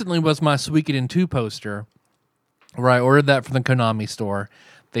 most recently was my Suikoden 2 poster, where I ordered that from the Konami store.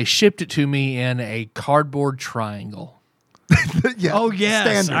 They shipped it to me in a cardboard triangle. Yeah. Oh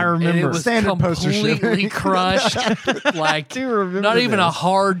yes, Standard. I And it remember. was Standard poster completely shipping. crushed. Like, do remember not even a this.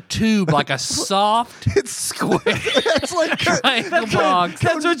 hard tube, like a soft, square It's like triangle box.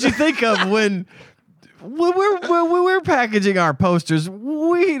 That's what you think of when we're packaging our posters.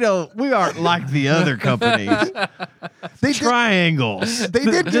 We aren't like the other companies. they did, Triangles. they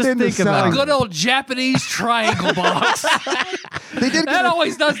did get Just into think about selling. Good old Japanese triangle box. They did That get,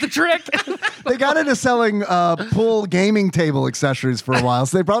 always does the trick. they got into selling pool gaming table accessories for a while.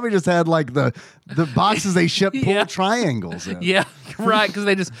 So they probably just had like the boxes they ship pool Yeah. triangles in. Yeah, right. Because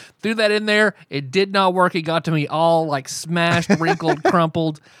they just threw that in there. It did not work. It got to me all like smashed, wrinkled,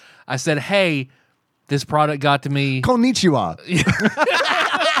 crumpled. I said, "Hey, this product got to me." Konnichiwa.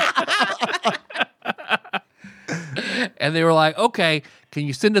 And they were like, "Okay, can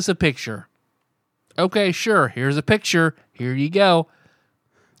you send us a picture?" Okay, sure. Here's a picture. Here you go.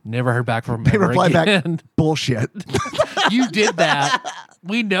 Never heard back from them They ever replied again. back, bullshit. You did that.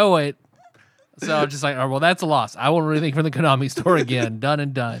 We know it. So I was just like, oh, well, that's a loss. I won't order anything from the Konami store again. Done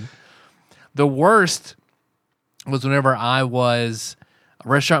and done. The worst was whenever I was a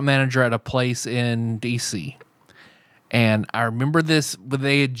restaurant manager at a place in DC. And I remember this, but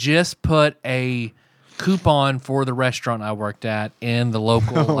they had just put a coupon for the restaurant I worked at in the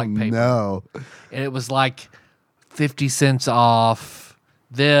local like paper. No. And it was like 50 cents off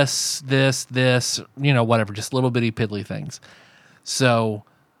this, whatever, just little bitty piddly things. So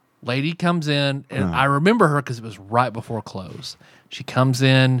lady comes in, and I remember her because it was right before close. She comes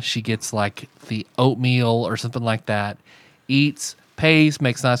in, she gets like the oatmeal or something like that, eats, pays,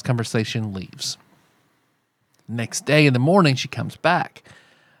 makes nice conversation, leaves. Next day in the morning, she comes back.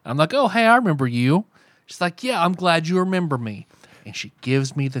 I'm like, oh, hey, I remember you. She's like, yeah, I'm glad you remember me. And she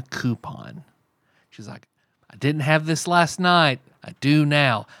gives me the coupon. She's like, I didn't have this last night. I do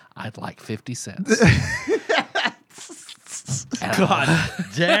now. I'd like 50 cents. God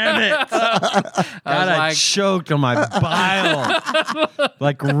damn it! God, I like- choked on my bile,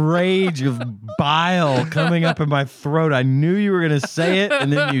 like rage of bile coming up in my throat. I knew you were gonna say it,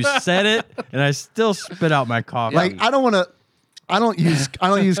 and then you said it, and I still spit out my coffee. Like I don't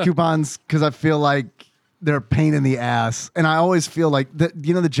use coupons because I feel like they're a pain in the ass, and I always feel like the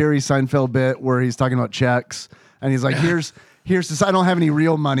Jerry Seinfeld bit where he's talking about checks and he's like, here's this. I don't have any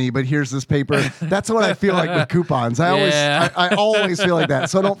real money, but here's this paper. That's what I feel like with coupons. I always feel like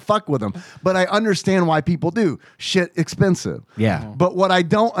that. So I don't fuck with them. But I understand why people do. Shit expensive. Yeah. But what I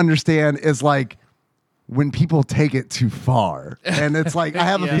don't understand is like when people take it too far, and it's like I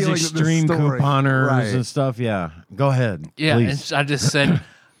have a These feeling that this extreme story- couponers Right. and stuff. Yeah, go ahead. Yeah, please. and I just said,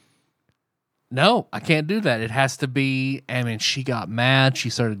 no, I can't do that. It has to be. I mean, she got mad. She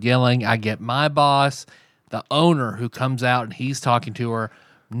started yelling. I get my boss, the owner, who comes out and he's talking to her.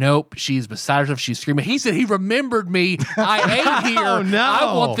 Nope, she's beside herself. She's screaming. He said he remembered me. I ate here. Oh, no.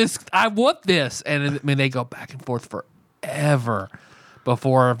 I want this. I want this. And I mean, they go back and forth forever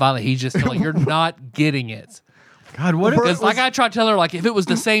before finally he's just like, you're not getting it. God, what? Because like I tried to tell her, like if it was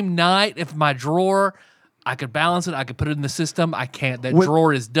the same night, if my drawer, I could balance it, I could put it in the system. I can't. That What-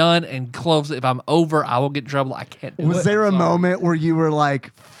 drawer is done and closed. If I'm over, I will get in trouble. I can't do it. Was there a I'm sorry. moment where you were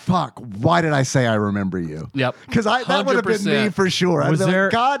like, "Fuck, why did I say I remember you?" Yep. Because that would have been me 100%. for sure. I'd Was be there-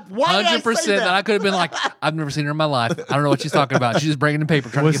 like, "God, why did I say 100% that?" that I could have been like, I've never seen her in my life. I don't know what she's talking about. She's just bringing in paper.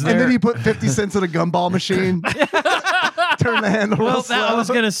 Trying Was to get And there- then you put 50 cents in a gumball machine. Turn the handle. real Well, I was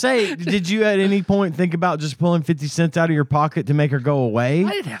slow. gonna say, did you at any point think about just pulling 50 cents out of your pocket to make her go away? I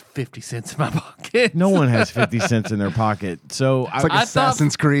didn't have 50 cents in my pocket. No one has 50 cents in their pocket. So It's like I thought-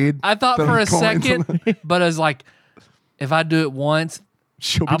 Assassin's Creed. I thought Throwing for a coins on second, but I was like, if I do it once,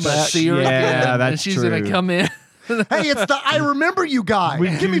 She'll be I'm going to back. see her Yeah, again. And that's she's going true. to come in. Hey, it's the I remember you guy. we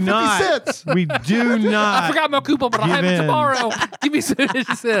Give do me 50 not. cents. We do not. I forgot my coupon, but I'll give have it in. tomorrow. Give me 50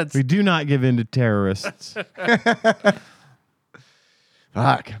 cents. We do not give in to terrorists.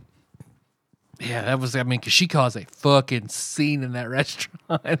 Fuck. Yeah, that was, I mean, because she caused a fucking scene in that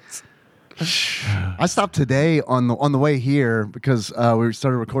restaurant. I stopped today on the way here because we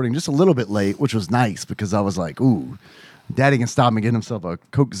started recording just a little bit late, which was nice because I was like, "Ooh, Daddy can stop and get himself a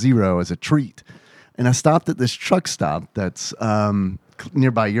Coke Zero as a treat." And I stopped at this truck stop that's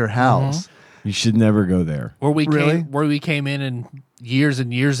nearby your house. You should never go there. Where we Really? came in years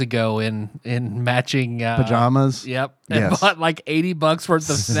and years ago in matching Pajamas. Yep, and Yes. bought like $80 worth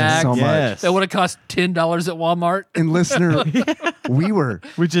of snacks. So much. Yes. That would have cost $10 at Walmart. And listener, we were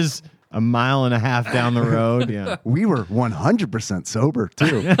Which is a mile and a half down the road. Yeah. We were 100% sober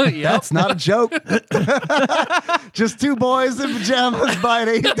too. That's not a joke. Just two boys in pajamas buying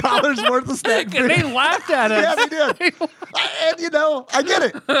 $80 worth of snack And food. they laughed at us. Yeah, they did. And I get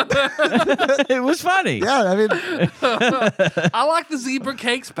it. It was funny. Yeah, I mean, I like the zebra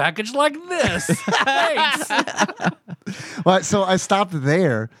cakes packaged like this. Thanks. well, so I stopped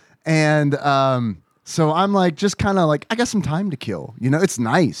there, and so I'm like, just kind of like, I got some time to kill. You know, it's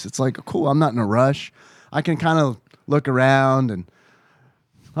nice. It's like, cool. I'm not in a rush. I can kind of look around and,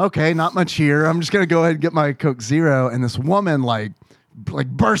 okay, not much here. I'm just gonna go ahead and get my Coke Zero. And this woman like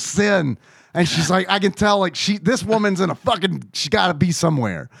bursts in, and she's like, I can tell like this woman's in a fucking, she gotta be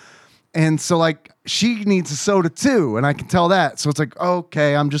somewhere. And so like she needs a soda too, and I can tell that. So it's like,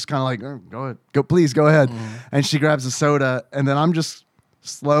 okay, I'm just kind of like, oh, go ahead, please go ahead. And she grabs a soda, and then I'm just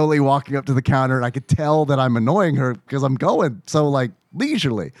slowly walking up to the counter, and I could tell that I'm annoying her because I'm going so like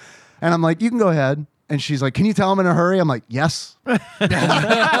leisurely. And I'm like, you can go ahead. And she's like, can you tell I'm in a hurry? I'm like, yes. Yes,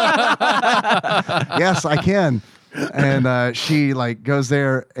 I can. And she like goes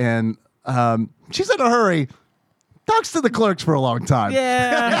there, and she's in a hurry. Talks to the clerks for a long time.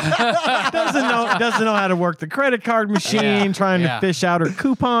 Yeah. doesn't know how to work the credit card machine, trying to fish out her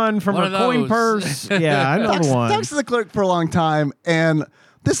coupon from One her of coin those. purse. Yeah, I know the one. Talks to the clerk for a long time. And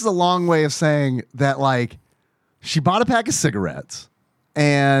this is a long way of saying that like she bought a pack of cigarettes,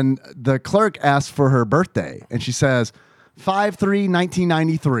 and the clerk asked for her birthday, and she says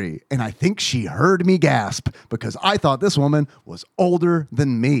 5/3/1993, and I think she heard me gasp because I thought this woman was older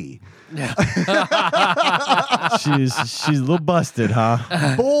than me. She's a little busted, huh?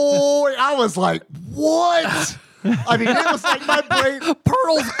 Boy, I was like, what? I mean, it was like my brain,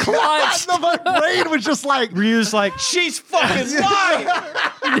 Pearls clutched. my brain was just like, Were you just like, she's fucking lying?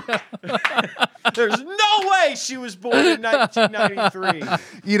 There's no way she was born in 1993.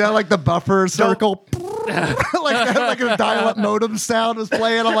 you know, like the buffer circle, like a dial-up modem sound was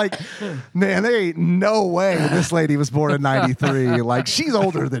playing. I'm like, man, there ain't no way this lady was born in 93. Like, she's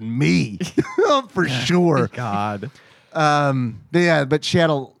older than me for sure. God. Yeah, but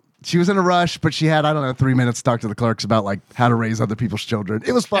she was in a rush, but she had, I don't know, 3 minutes to talk to the clerks about like how to raise other people's children.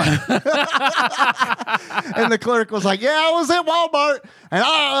 It was fun. And the clerk was like, yeah, I was at Walmart, and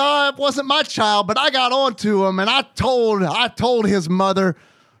it wasn't my child, but I got on to him, and I told his mother,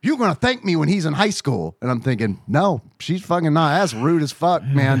 you're going to thank me when he's in high school. And I'm thinking, no, she's fucking not. That's rude as fuck,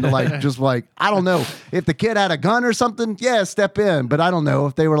 man. To like, just like, I don't know. If the kid had a gun or something, yeah, step in. But I don't know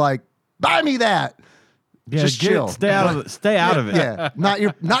if they were like, buy me that. Yeah, Just chill. Stay out of it. Yeah, not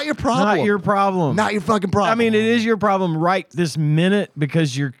your problem. Not your problem. Not your fucking problem. I mean, it is your problem right this minute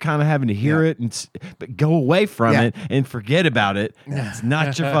because you're kind of having to hear it, but go away from it and forget about it. It's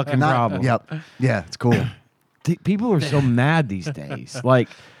not your fucking problem. Yep. Yeah, it's cool. People are so mad these days. Like,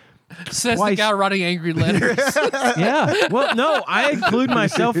 Says Twice. the guy writing angry letters. yeah. Well, no, I include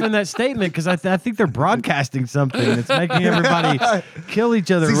myself in that statement because I think they're broadcasting something that's making everybody kill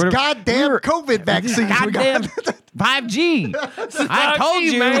each other. These Whatever. goddamn COVID vaccines we Goddamn got. 5G. I told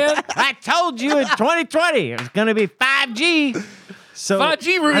 5G, you, man. I told you in 2020 it was going to be 5G. So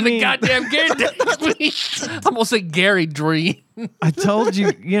 5G ruined I mean, the goddamn Gary. I'm gonna say Gary Dream. I told you,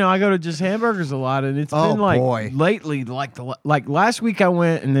 I go to Just Hamburgers a lot, and it's been like boy. lately, like last week I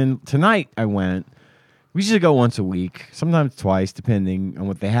went, and then tonight I went. We usually go once a week, sometimes twice, depending on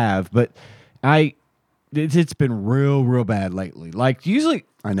what they have. But it's been real bad lately. Like usually,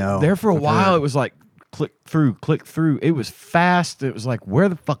 I know. there for a I've while heard. it was like click through. It was fast. It was like, where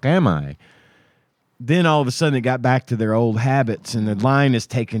the fuck am I? Then all of a sudden it got back to their old habits, and the line is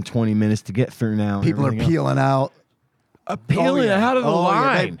taking 20 minutes to get through now. and People are everything else. peeling out. Peeling out of the Yeah,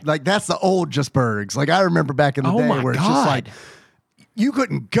 line. like that's the old Just Burgers. Like I remember back in the day my where it's just like God. you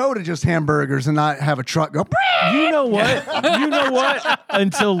couldn't go to Just Hamburgers and not have a truck go. You know what?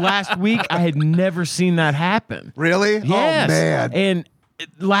 Until last week, I had never seen that happen. Really? Yes. Oh man. And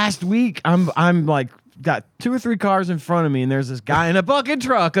last week, I'm like, got 2 or 3 cars in front of me, and there's this guy in a bucket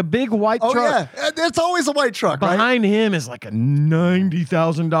truck, a big white Oh truck. yeah. It's always a white truck, right? Behind him is like a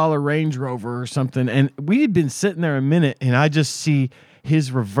 $90,000 Range Rover or something. And we had been sitting there a minute, and I just see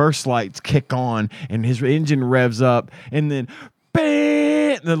his reverse lights kick on, and his engine revs up, and then bang!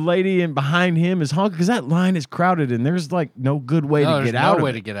 The lady in behind him is honking because that line is crowded, and there's like no good way to get out. No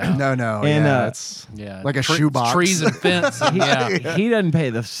way of to it. get out. No. And, Yeah. It's Yeah, like a shoebox. trees and fence. Yeah. He doesn't pay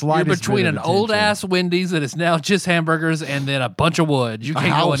the You're slightest. between bit an of old attention. ass Wendy's that is now Just Hamburgers and then a bunch of wood. You can't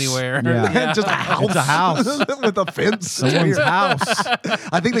go house. anywhere. Yeah. Just a house. It's a house. with a fence. Someone's house.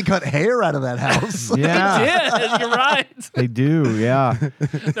 I think they cut hair out of that house. Yeah, Yeah, you're right. they do. Yeah,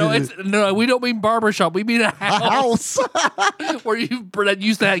 No, we don't mean barbershop. We mean a A house house. where you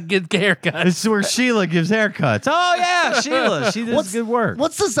used to get haircuts. This is where Sheila gives haircuts. Oh yeah, Sheila. She does good work.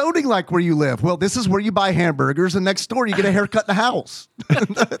 What's the zoning like where you live? Well, this is where you buy hamburgers, and next door you get a haircut in the house.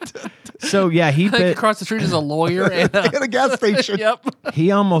 So yeah, I think across the street is a lawyer and At a gas station. yep.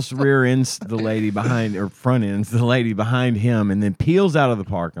 he almost rear ends the lady behind, or front ends the lady behind him, and then peels out of the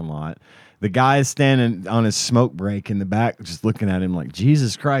parking lot. The guy is standing on his smoke break in the back, just looking at him like,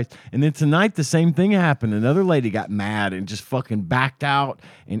 Jesus Christ. And then tonight, the same thing happened. Another lady got mad and just fucking backed out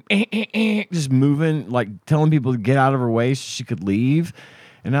and just moving, like telling people to get out of her way so she could leave.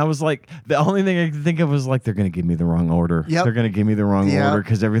 And I was like, the only thing I could think of was like, they're going to give me the wrong order. Yep. They're going to give me the wrong Yep. order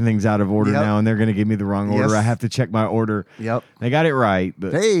because everything's out of order Yep. now, and they're going to give me the wrong order. Yes. I have to check my order. Yep. They got it right.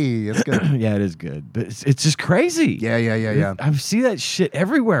 But Hey, that's good. yeah, it is good. But it's just crazy. Yeah. I see that shit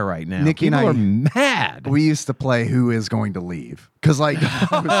everywhere right now. Nikki and People I- are mad. We used to play Who Is Going to Leave, because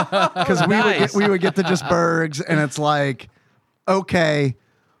we would get to just Bergs, and it's like, okay,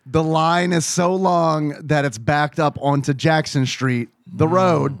 the line is so long that it's backed up onto Jackson Street, the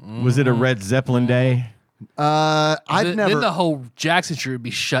road. Was it a Red Zeppelin day? I've Then never. the whole Jackson Street would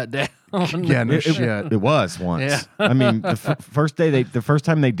be shut down. Yeah, no shit. It was once. Yeah. I mean, the first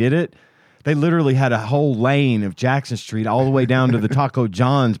time they did it, they literally had a whole lane of Jackson Street all the way down to the Taco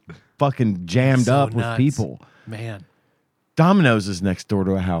John's, fucking jammed So up with nuts. people. Man. Domino's is next door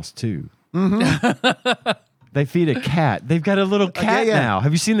to a house too. They feed a cat. They've got a little cat yeah. now.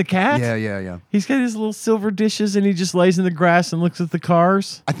 Have you seen the cat? Yeah. He's got his little silver dishes, and he just lays in the grass and looks at the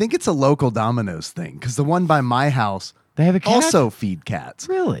cars. I think it's a local Domino's thing, because the one by my house They have a cat. also feed cats.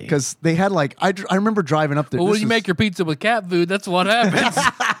 Really? Because they had like I remember driving up there. Well, when this you is- make your pizza with cat food, that's what happens.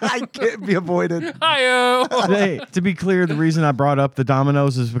 I can't be avoided. Hi-yo. Hey, to be clear, the reason I brought up the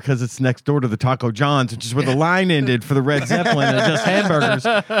Domino's is because it's next door to the Taco John's, which is where the line ended for the Red Zeppelin and just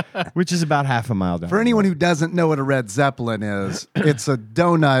hamburgers, which is about half a mile down. For anyone who doesn't know what a Red Zeppelin is, it's a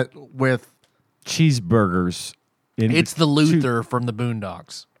donut with cheeseburgers. It's the Luther from the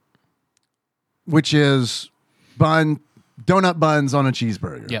Boondocks. which is donut buns on a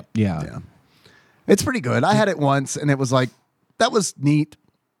cheeseburger. Yep. Yeah. It's pretty good. I had it once, and it was like, that was neat.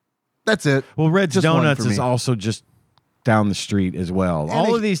 That's it. Well, Red's Just one Donuts for is me. also just down the street as well. And All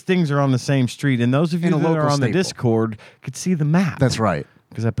they- of these things are on the same street, and those of you And a that are local on the staple. Discord could see the map. That's right.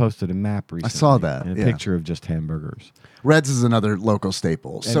 Because I posted a map recently. saw that, and a yeah. picture of just hamburgers. Red's is another local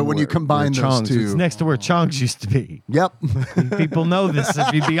staple. So And when you where combine those Chong's- two, it's next to where Chong's used to be. yep, People know this.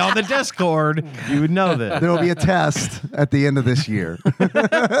 If you'd be on the Discord, you would know this. there will be a test at the end of this year.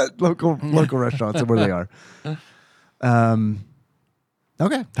 local restaurants and where they are.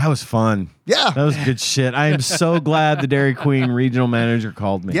 Okay. That was fun. Yeah. That was good shit. I am so glad the Dairy Queen regional manager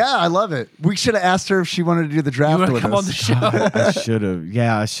called me. Yeah, I love it. We should have asked her if she wanted to do the You draft want to with come us. on the show? I should have.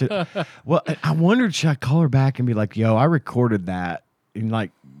 Yeah, I should. Well, I wondered, should I call her back and be like, yo, I recorded that, and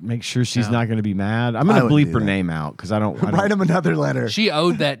like make sure she's not going to be mad? I'm going I to would bleep do her that. name out because I don't. Write him another letter. She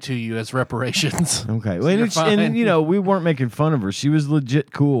owed that to you as reparations. Okay. Well, you're and, fine. and you know, we weren't making fun of her. She was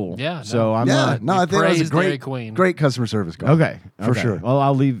legit cool. Yeah, no. So I'm yeah, not. no, I think it was a praise Dairy great, Queen. great customer service call. Okay. For sure. Well,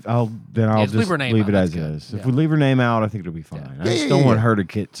 I'll just just leave her name leave out. it as That's good. is. If Yeah. we leave her name out, I think it'll be fine. I just Yeah, don't yeah, want yeah. her to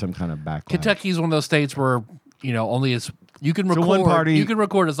get some kind of backlash. Kentucky's one of those states where only is you can So record. one party- You can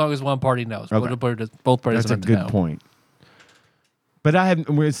record as long as one party knows. Okay. Both parties That's a don't good know. point. But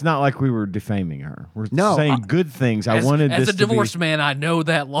it's not like we were defaming her. We're No, saying good things. I wanted as this a divorced to man, I know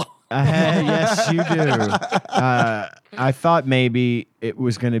that law. be. Yes, you do. I thought maybe it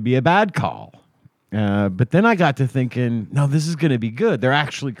was going to be a bad call. But then I got to thinking, no, this is going to be good. They're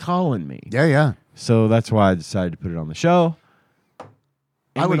actually calling me. Yeah. So that's why I decided to put it on the show.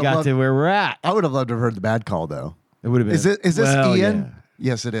 And I we would've got loved- to where we're at. I would have loved to have heard the bad call, though. It would have been. Is this well, Ian? yeah.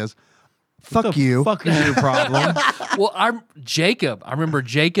 Yes, it is. What Fuck the you. Fuck is your problem? Well, I'm Jacob. I remember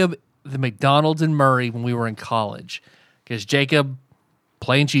Jacob, the McDonald's in Murray when we were in college, because Jacob,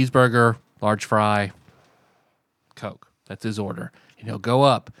 plain cheeseburger, large fry, Coke. That's his order, and he'll go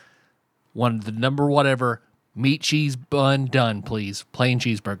up the number whatever meat cheese bun done, please, plain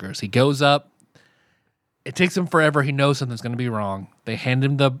cheeseburgers. He goes up. It takes him forever. He knows something's going to be wrong. They hand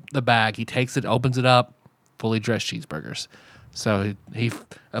him the bag. He takes it, opens it up, fully dressed cheeseburgers. So he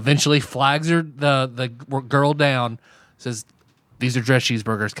eventually flags her the girl down, says, "These are dressed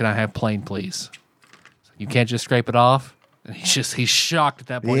cheeseburgers. Can I have plain, please?" You can't just scrape it off. And he's shocked at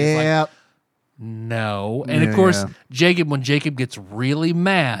that point. He's like, Yeah. no. And Yeah, of course, yeah. when Jacob gets really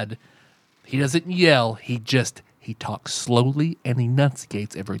mad, he doesn't yell. He talks slowly and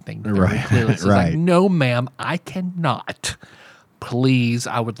enunciates everything very Right, clearly. So he's right. like, "No, ma'am, I cannot. Please,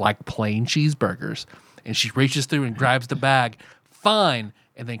 I would like plain cheeseburgers." And she reaches through and grabs the bag. Fine.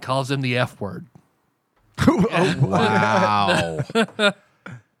 And then calls him the F word. Wow.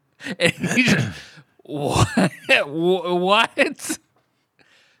 And he just, what?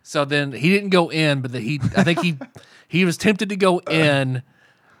 So then he didn't go in, but I think he was tempted to go in,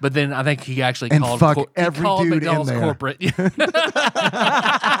 but then I think he actually And called fuck he every called dude in McDonald's there. corporate.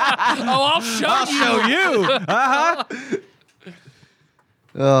 I'll show you.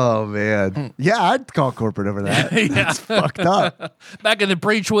 Oh man, yeah, I'd call corporate over that. Yeah. It's fucked up. Back in the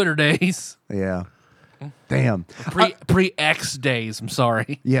pre-Twitter days, Yeah, damn. pre-X days. I'm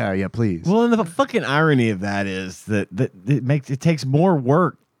sorry. Yeah, please. Well, and the fucking irony of that is that it takes more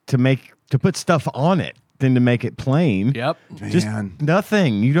work to put stuff on it than to make it plain. Yep. Just Man.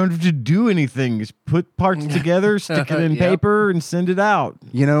 nothing. You don't have to do anything. Just put parts together, stick it in Yep. paper, and send it out.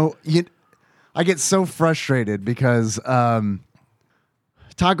 I get so frustrated because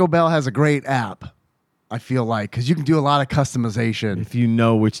Taco Bell has a great app. I feel like because you can do a lot of customization. If you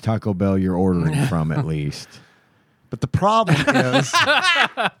know which Taco Bell you're ordering from, at least. But the problem is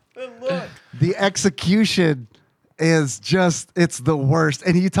the execution is it's the worst.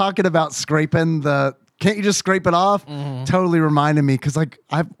 And you talking about scraping can't you just scrape it off? Totally reminded me because like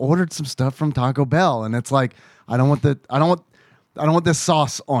I've ordered some stuff from Taco Bell and it's like I don't want this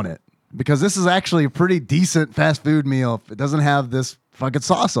sauce on it because this is actually a pretty decent fast food meal if it doesn't have this fucking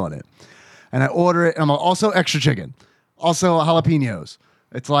sauce on it. And I order it and I'm also extra chicken, also jalapenos.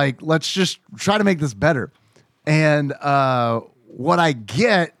 It's like let's just try to make this better. And what I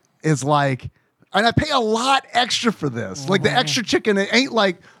get is like, and I pay a lot extra for this. Like the extra chicken, it ain't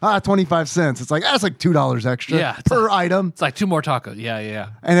like 25 cents. It's like that's like $2 extra per item. It's like 2 more tacos. Yeah.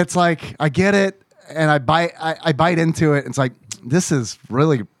 And it's like I get it, and I bite into it. And it's like this is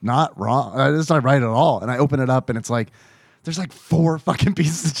really not wrong. This is not right at all. And I open it up, and it's like there's like 4 fucking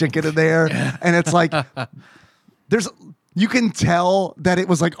pieces of chicken in there, and it's like you can tell that it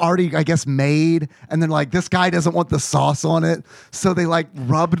was like already, I guess, made, and then like this guy doesn't want the sauce on it, so they like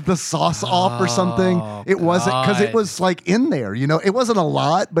rubbed the sauce off or something. It wasn't because it was like in there, it wasn't a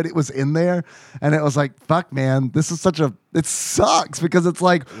lot, but it was in there, and it was like, fuck, man, this is it sucks because it's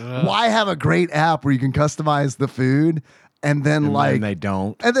like, why have a great app where you can customize the food and then they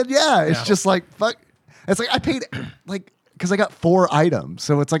don't. and then it's just like fuck. It's like I paid like because I got 4 items,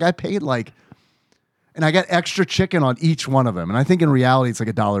 so it's like I paid like. And I got extra chicken on each one of them. And I think in reality, it's like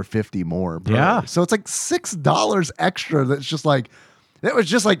 $1.50 more. Yeah. So it's like $6 extra. That's just like, it was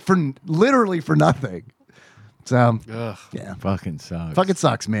just like literally for nothing. So, yeah. Fucking sucks. Fucking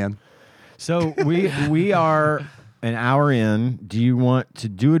sucks, man. So we are an hour in. Do you want to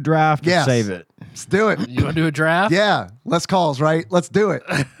do a draft or save it? Let's do it. You want to do a draft? Yeah. Less calls, right? Let's do it.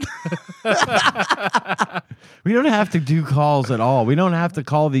 We don't have to do calls at all. We don't have to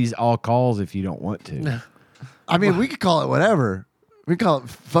call these all calls if you don't want to. I mean, we could call it whatever. We call it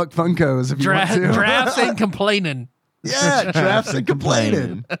fuck Funkos if you want to. Drafts and complaining. Yeah, drafts and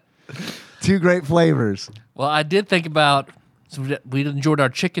complaining. 2 great flavors. Well, I did think about, so we enjoyed our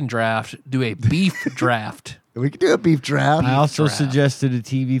chicken draft, do a beef draft. We could do a beef draft. I also suggested a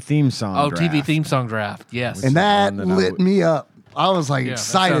TV theme song. Oh, draft. TV theme song draft. Yes. And that one that I lit would- me up. I was like that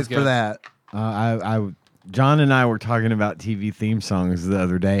excited sounds for good. that. John and I were talking about TV theme songs the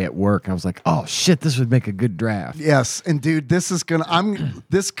other day at work. I was like, "Oh shit, this would make a good draft." Yes, and dude, this could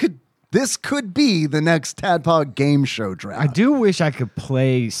be the next Tadpog game show draft. I do wish I could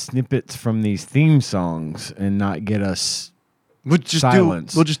play snippets from these theme songs and not get us We'll just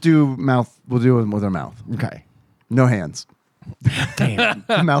silence. We'll just do mouth. We'll do it with our mouth. Okay. No hands. Damn.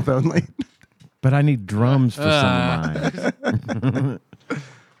 Mouth only. But I need drums for some of mine.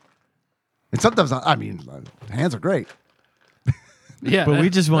 And sometimes, I mean, hands are great. Yeah. But we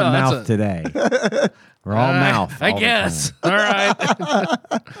just want No, that's mouth today. We're all mouth. I all the guess. time. All right.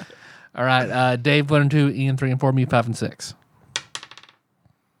 All right. Dave 1 and 2, Ian 3 and 4, me 5 and 6.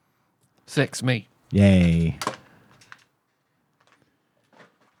 6, me. Yay.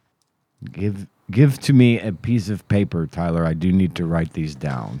 Give to me a piece of paper, Tyler. I do need to write these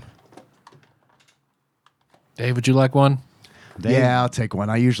down. Dave, would you like one? Dave? Yeah, I'll take one.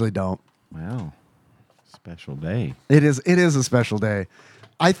 I usually don't. Wow. Special day. It is a special day.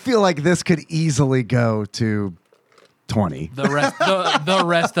 I feel like this could easily go to 20. The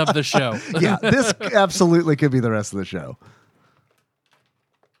rest of the show. Yeah, this absolutely could be the rest of the show.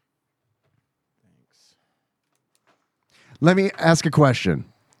 Let me ask a question.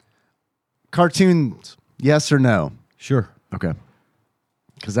 Cartoons, yes or no? Sure. Okay.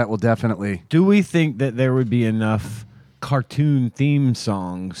 Because that will definitely. Do we think that there would be enough cartoon theme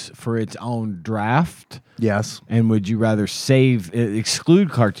songs for its own draft? Yes. And would you rather exclude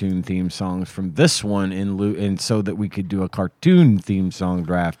cartoon theme songs from this one and so that we could do a cartoon theme song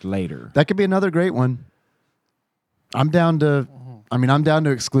draft later? That could be another great one. I'm down to I mean, I'm down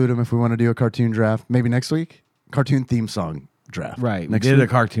to exclude them if we want to do a cartoon draft. Maybe next week. Cartoon theme song draft. Right. We Next did week.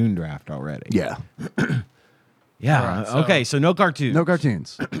 a cartoon draft already. Yeah. Yeah. All right, so- Okay. So no cartoons. No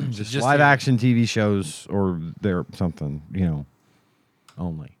cartoons. Just Just live the- action TV shows or they're something,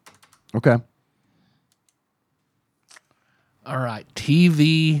 only. Okay. All right,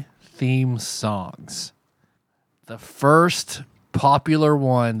 TV theme songs. The first popular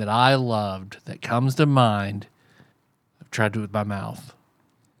one that I loved that comes to mind, I've tried to do it with my mouth.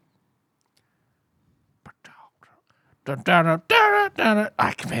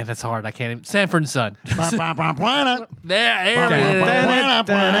 Man, that's hard. I can't even. Sanford and Son. There it is.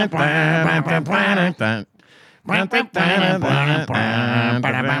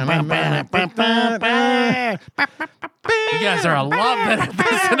 You guys are a lot better at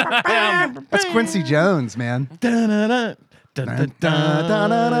this than I am. That's Quincy Jones, man.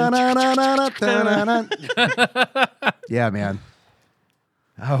 Yeah, man.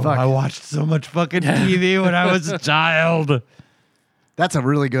 Oh, I watched so much fucking TV when I was a child. That's a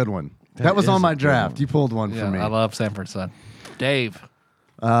really good one. That was is on my a good draft. one. You pulled one Yeah, for me. I love Sanford and Son. Dave.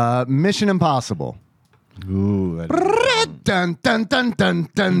 Mission Impossible. Ooh, that Dun dun dun dun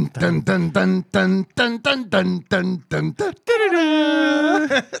dun dun dun dun dun dun dun dun dun dun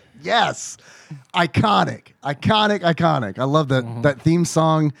dun. Yes. Iconic. I love that theme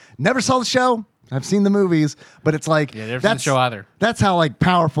song. Never saw the show. I've seen the movies, but it's like Yeah, never seen the show either. That's how like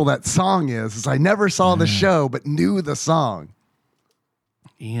powerful that song is. I never saw the show, but knew the song.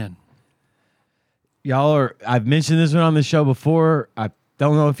 Ian. I've mentioned this one on the show before. I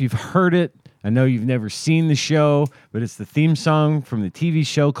don't know if you've heard it. I know you've never seen the show, but it's the theme song from the TV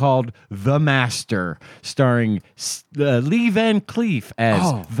show called The Master, starring Lee Van Cleef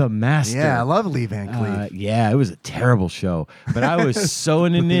as The Master. Yeah, I love Lee Van Cleef. Yeah, it was a terrible show, but I was so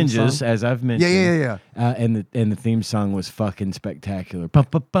into theme ninjas, song? as I've mentioned. Yeah. And the theme song was fucking spectacular. It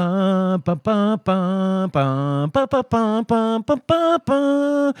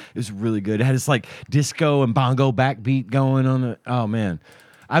was really good. It had this like disco and bongo backbeat going on it. Oh man.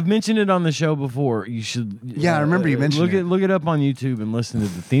 I've mentioned it on the show before. You should. Yeah, I remember you mentioned it. Look it up on YouTube and listen to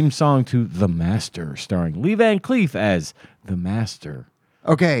the theme song to The Master, starring Lee Van Cleef as The Master.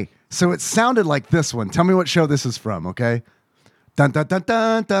 Okay, so it sounded like this one. Tell me what show this is from, okay? Dun dun dun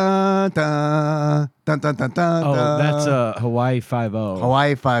dun dun dun dun dun dun dun. Oh, that's Hawaii 5-0.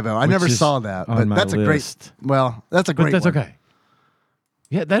 Hawaii 5-0. I never is saw that, on but my that's list. a great. Well, that's a But great. that's one. okay.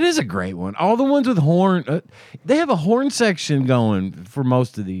 Yeah, that is a great one. All the ones with horn, they have a horn section going for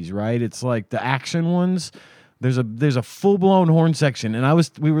most of these, right? It's like the action ones. There's a full blown horn section, and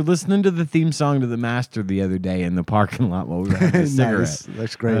we were listening to the theme song to The Master the other day in the parking lot while we were having a cigarette. Nice.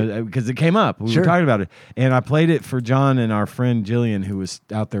 That's great. Because it came up. We Sure. were talking about it, and I played it for John and our friend Jillian, who was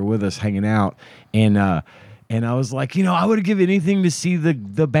out there with us hanging out, and I was like, I would give anything to see the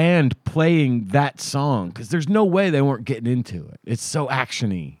band playing that song because there's no way they weren't getting into it. It's so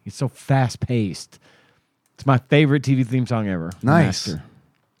actiony. It's so fast paced. It's my favorite TV theme song ever. Nice. Master.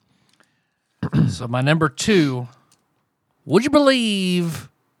 So my number 2, would you believe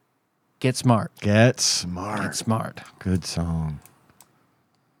Get Smart? Get Smart. Get Smart. Good song.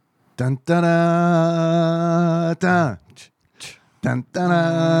 Dun dun dun dun dun dun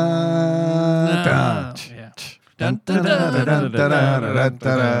dun. Yeah. Dun, dun, dun, dun,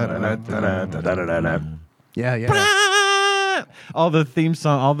 dun. Yeah. All the theme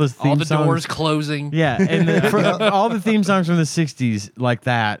song, all the theme All the songs. doors closing. Yeah, and all the theme songs from the '60s like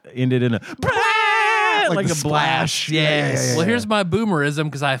that ended in a like the a splash. splash. Yes. Yeah. Well, here's my boomerism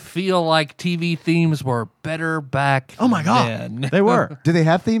because I feel like TV themes were better back. Oh my god, then. they were Do they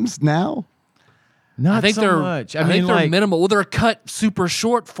have themes now? not I think so they're much. I think they're minimal. Well, they're cut super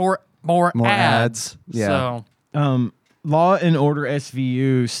short for more ads. ads. Yeah. So Law and Order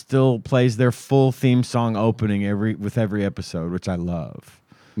SVU still plays their full theme song opening with every episode, which I love.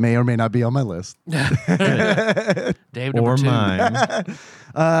 May or may not be on my list. Dave number Or 2. mine.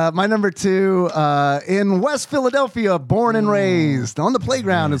 My number 2, in West Philadelphia, born and raised. On the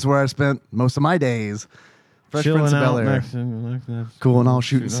playground is where I spent most of my days. Fresh Prince of Bel-Air. Cool and all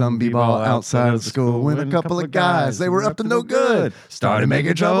shooting some b-ball outside of school when a couple of guys, they were up to no good, started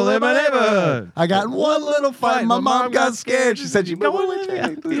making trouble in my neighborhood. I got in one little fight, my mom got scared. She said, you know what?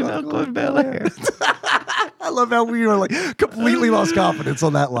 Bel-Air. I love how we were like completely lost confidence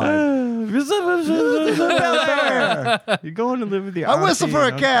on that line. You're going to live with the I whistle for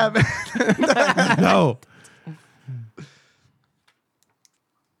a cab. No.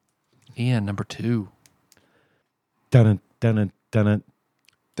 Ian number 2. Dun it, dun it, dun it,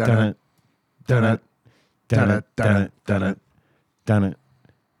 dun it, dun it, dun it, dun it, dun it, dun it.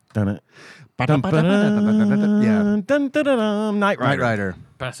 Dun, Yeah. Knight Rider. Knight Rider.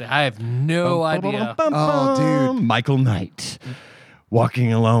 But I say, I have no idea. Oh, dude. Michael Knight.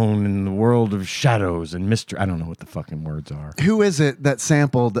 Walking alone in the world of shadows and mystery. I don't know what the fucking words are. Who is it that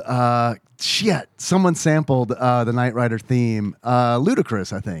sampled? Shit, someone sampled the Knight Rider theme.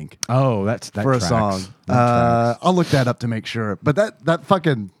 Ludacris, I think, Oh, that for tracks. a song. That tracks. I'll look that up to make sure. But that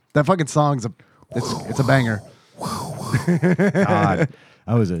fucking song's it's a banger. God,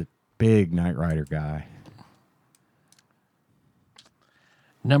 I was a big Knight Rider guy.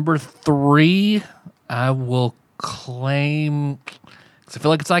 Number 3, I will claim, because I feel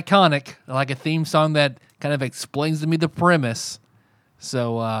like it's iconic. I like a theme song that kind of explains to me the premise.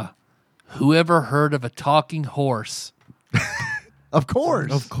 So, whoever heard of a talking horse? Of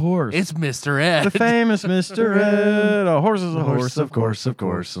course. Of course. It's Mr. Ed. the famous Mr. Ed. A horse is a horse, of course.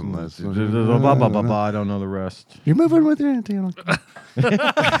 Unless Blah, blah, blah, blah, blah. I don't know the rest. you're moving with your antenna.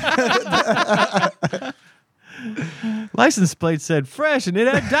 License plate said fresh and it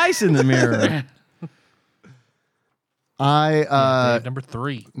had dice in the mirror. Dave, number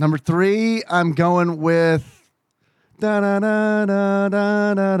 3. Number 3, I'm going with da da da da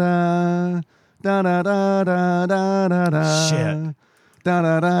da da da da da da da da da da. Shit. Da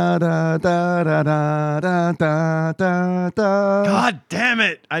da da da da da da da da da da. God damn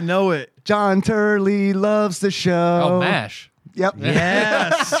it. I know it. John Turley loves the show. Oh, MASH. Yep.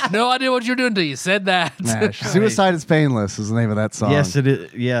 Yes. No idea what you're doing until you said that. MASH. Suicide is Painless is the name of that song. Yes, it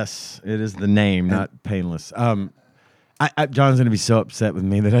is. Yes, it is the name, not painless. John's going to be so upset with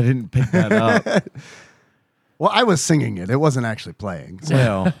me that I didn't pick that up. Well, I was singing it. It wasn't actually playing.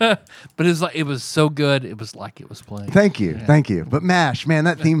 So. Well, But it was so good. It was like it was playing. Thank you. Thank you. But MASH, man,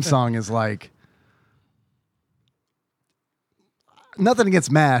 that theme song is like nothing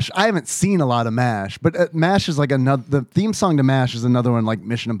against MASH. I haven't seen a lot of MASH, but MASH is like another. The theme song to MASH is another one like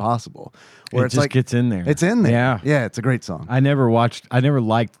Mission Impossible, where it it's just like gets in there. It's in there. Yeah. Yeah. It's a great song. I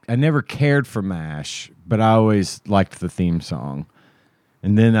never cared for MASH, but I always liked the theme song.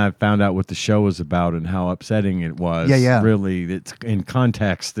 And then I found out what the show was about and how upsetting it was. Yeah. Really, it's in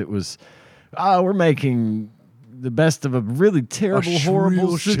context. It was, we're making the best of a really terrible, horrible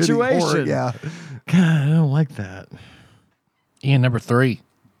real shitty situation. horror, yeah. God, I don't like that. Ian, number 3.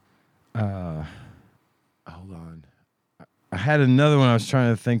 Hold on. I had another one I was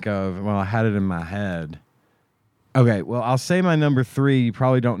trying to think of. Well, I had it in my head. Okay, well, I'll say my number 3. You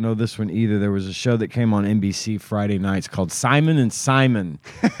probably don't know this one either. There was a show that came on NBC Friday nights called Simon and Simon.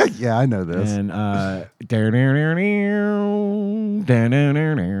 Yeah, I know this. And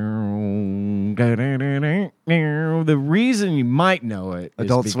the reason you might know it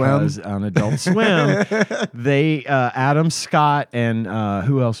Adult is Swim? because on Adult Swim, they Adam Scott and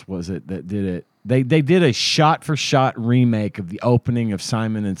who else was it that did it? They did a shot-for-shot remake of the opening of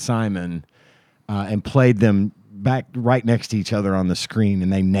Simon and Simon and played them back right next to each other on the screen,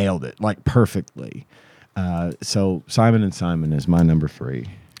 and they nailed it like perfectly. So Simon and Simon is my number 3.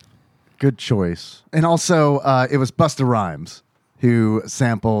 Good choice. And also, it was Busta Rhymes who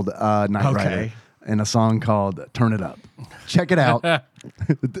sampled Knight Rider in a song called "Turn It Up." Check it out.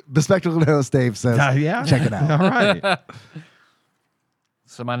 The spectacled host Dave says, Yeah, check it out. All right.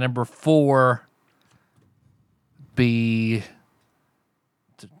 So my number 4 be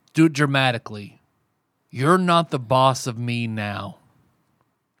to do it dramatically. You're not the boss of me now.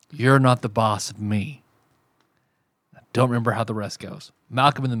 You're not the boss of me. I don't remember how the rest goes.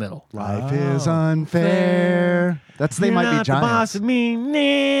 Malcolm in the Middle. Life is unfair. That's They Might Be Not the boss Giants. of me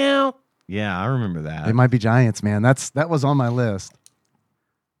now. Yeah, I remember that. They Might Be Giants, man. That was on my list.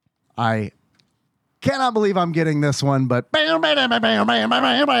 I cannot believe I'm getting this one, but It's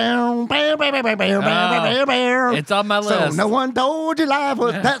on my so list. no one told you life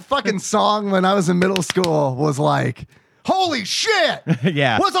was that fucking song when I was in middle school was like, holy shit.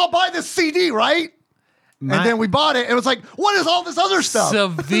 Yeah. Let's all buy this CD, right? And then we bought it. And it was like, what is all this other stuff?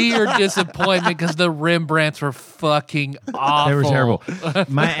 Severe disappointment because the Rembrandts were fucking awful. They were terrible.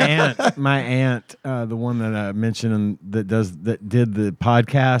 My aunt, the one that I mentioned that did the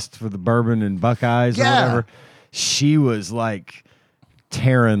podcast for the Bourbon and Buckeyes or Yeah. whatever. She was like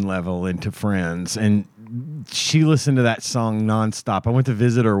Taryn level into Friends, and she listened to that song nonstop. I went to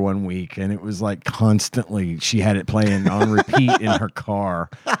visit her one week, and it was like constantly she had it playing on repeat in her car.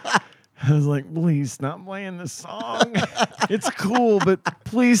 I was like, please stop playing this song. It's cool, but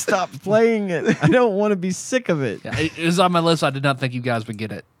please stop playing it. I don't want to be sick of it. Yeah, it was on my list. I did not think you guys would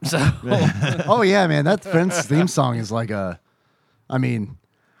get it. So Oh, yeah, man. That Friends theme song is like I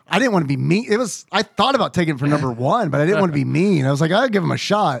I didn't want to be mean. I thought about taking it for number 1, but I didn't want to be mean. I was like, I'll give him a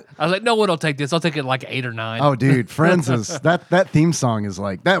shot. I was like, no one will take this. I'll take it like 8 or 9. Oh, dude, Friends is that theme song is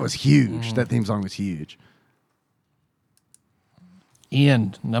like, that was huge. That theme song was huge.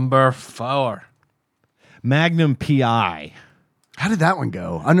 Ian, number 4. Magnum PI. How did that one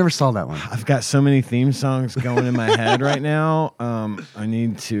go? I never saw that one. I've got so many theme songs going in my head right now. I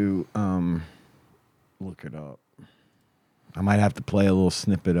need to look it up. I might have to play a little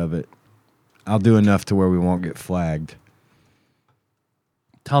snippet of it. I'll do enough to where we won't get flagged.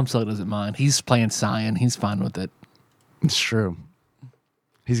 Tom Selleck doesn't mind. He's playing Cyan. He's fine with it. It's true.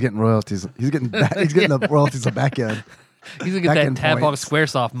 He's getting royalties. He's getting the royalties of back end. He's going to get that Back-end Tadpog points.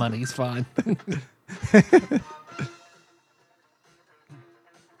 Squaresoft money. He's fine.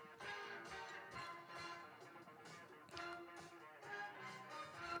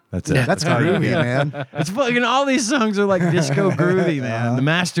 That's it. That's groovy, man. It's fucking all these songs are like disco groovy, man. The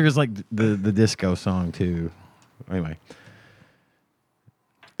Master is like the disco song too. Anyway,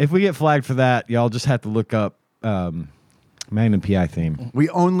 if we get flagged for that, y'all just have to look up Magnum PI theme. We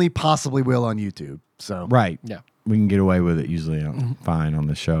only possibly will on YouTube. So Right. Yeah. We can get away with it usually fine on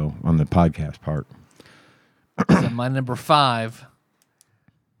the show, on the podcast part. So my number 5.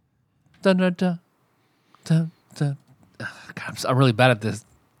 Dun, dun, dun, dun, dun. God, I'm really bad at this.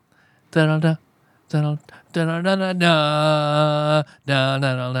 Dun, dun, dun, dun, dun, dun, dun, dun, dun, dun,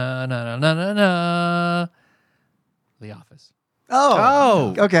 dun, dun, dun, dun, dun. The Office.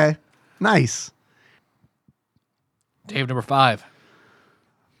 Oh. Okay. Nice. Dave, number 5.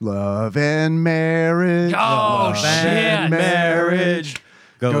 Love and marriage. Oh, shit. Marriage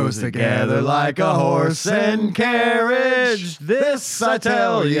goes together like a horse and carriage. This I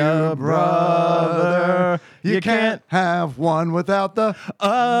tell you, brother, you can't have one without the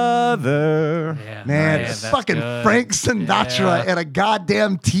other. Yeah, man. that's Fucking good. Frank Sinatra Yeah. and a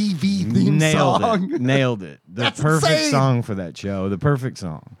goddamn TV theme song. Nailed it. The That's perfect insane. song for that show. The perfect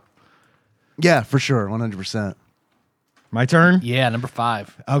song. Yeah, for sure, 100%. My turn? Yeah, number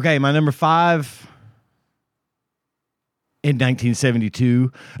 5. Okay, my number 5. In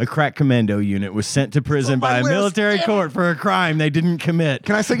 1972, a crack commando unit was sent to prison on my by a list. military court for a crime they didn't commit.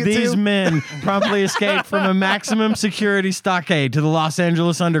 Can I sing it These too? men promptly escaped from a maximum security stockade to the Los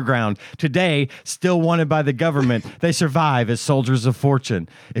Angeles underground. Today, still wanted by the government, they survive as soldiers of fortune.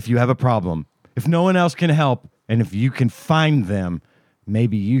 If you have a problem, if no one else can help, and if you can find them,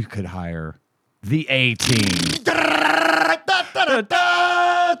 maybe you could hire the A-Team.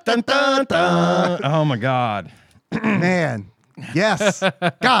 Oh my God. Man. Yes.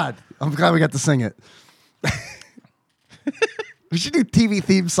 God. I'm glad we got to sing it. We should do TV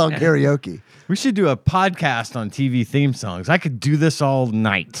theme song karaoke. We should do a podcast on TV theme songs. I could do this all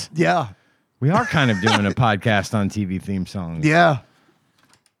night. Yeah. We are kind of doing a podcast on TV theme songs. Yeah.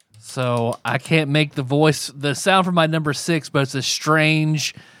 So I can't make the sound for my number 6, but it's a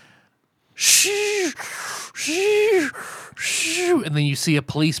strange and then you see a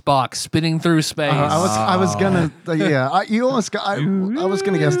police box spinning through space. I was gonna you almost got I was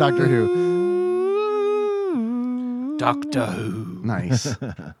gonna guess Doctor Who. Doctor Who. Nice.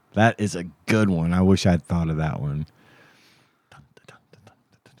 That is a good one. I wish I'd thought of that one.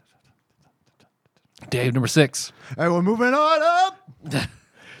 Dave, number 6. Hey, we're moving on up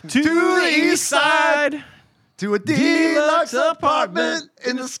To the east side. to a deluxe apartment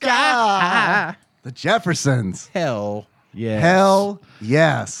in the sky. The Jeffersons. Hell. Yeah. Hell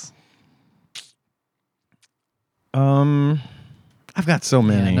yes. I've got so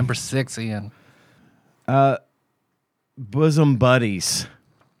many. Yeah, number 6, Ian. Bosom Buddies.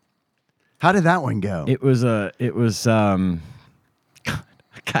 How did that one go?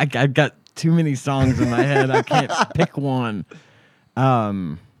 I've got too many songs in my head. I can't pick one.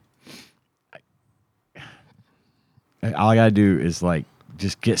 All I gotta do is like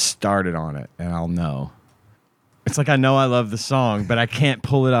just get started on it and I'll know. It's like I know I love the song, but I can't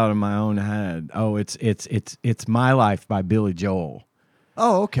pull it out of my own head. Oh, it's My Life by Billy Joel.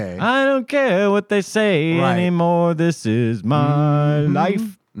 Oh, okay. I don't care what they say Right. anymore. This is my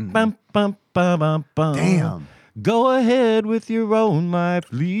life. Bum, bum, bum, bum, bum. Damn. Go ahead with your own life.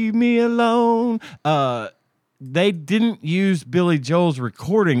 Leave me alone. They didn't use Billy Joel's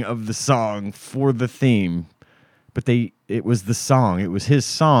recording of the song for the theme, but it was the song. It was his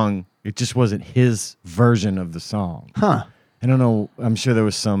song. It just wasn't his version of the song. Huh. I don't know. I'm sure there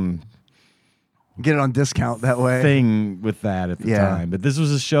was some Get it on discount that way. thing with that at the Yeah. time. But this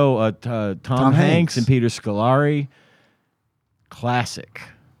was a show, Tom Hanks Hanks. and Peter Scolari. Classic.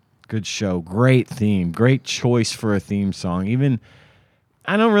 Good show. Great theme. Great choice for a theme song. Even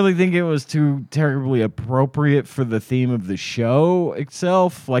I don't really think it was too terribly appropriate for the theme of the show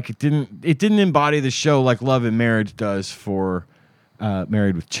itself. Like it didn't embody the show like Love and Marriage does for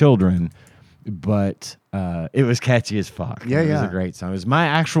Married with Children, but it was catchy as fuck. Yeah, It was yeah. a great song. It was my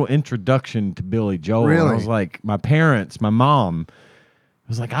actual introduction to Billy Joel. Really? I was like, my mom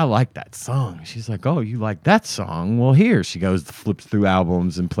was like, I like that song. She's like, oh, you like that song? Well, here. She goes, flips through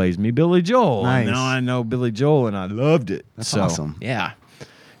albums and plays me Billy Joel. Nice. And now I know Billy Joel, and I loved it. That's awesome. Yeah.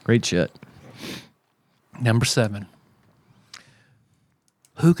 Great shit. Number 7.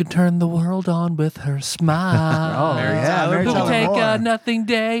 Who can turn the world on with her smile? Oh, yeah, Mary Who Tyler can take Moore. a nothing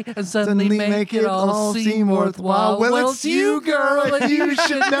day and suddenly make it all seem worthwhile? Well, it's you, girl, and you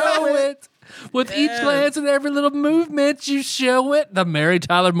should know it. With each glance and every little movement, you show it. The Mary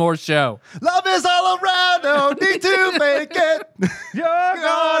Tyler Moore Show. Love is all around, don't need to make it. You're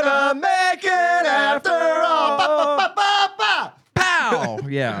gonna make it after all. Ba, ba, ba, ba. Pow!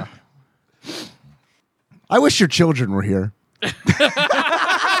 Yeah. I wish your children were here.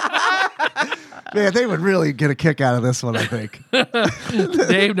 Man, they would really get a kick out of this one, I think.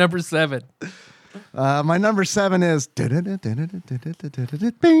 Dave, number 7. My number 7 is bing, bing, bing,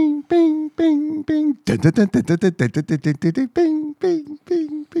 bing. Bing, bing, bing, bing.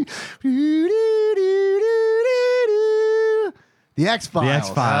 The X-Files. The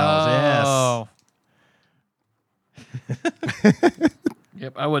X-Files,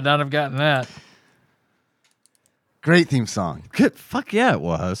 Yep, I would not have gotten that. Great theme song. yes. Fuck yeah, it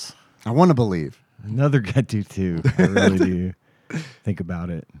was. I want to believe. Another I do too. I really do. Think about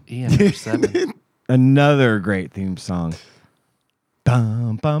it. Ian, number 7. Another great theme song.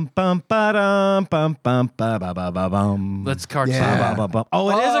 Bum bum bum ba dum bum bum ba ba ba ba bum. Let's cartoon. Yeah. Oh,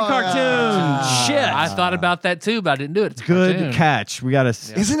 it is a Oh, cartoon. yeah. Shit. I thought about that too, but I didn't do it. It's a Good cartoon. catch. We got to.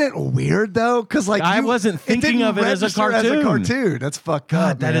 Isn't it weird though? Because like I wasn't thinking didn't of it as a register cartoon. cartoon. That's fucked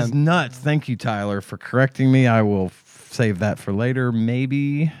God, up. that is man. nuts. Thank you, Tyler, for correcting me. I will save that for later,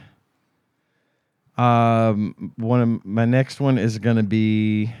 maybe. One of my next one is going to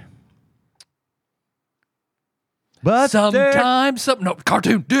be. But Sometimes, no,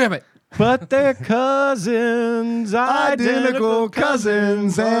 cartoon, damn it. But they're cousins, identical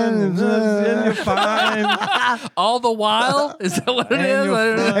cousins, and you'll find. All the while? Is that what it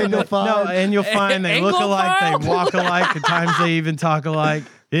is? And you'll find- No, and you'll find they look alike, Anglophile? they walk alike, at times they even talk alike.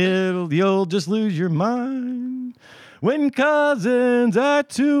 You'll just lose your mind when cousins are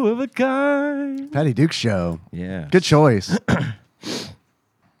two of a kind. Patty Duke Show. Yeah. Good choice.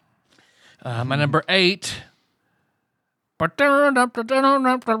 My number 8.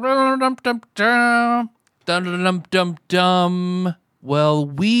 Well,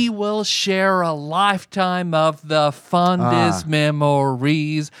 we will share a lifetime of the fondest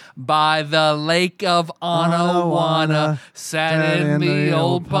memories by the lake of Anawana, sat in the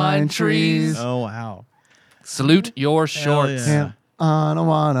old pine trees. Oh, wow. Salute your shorts. yeah.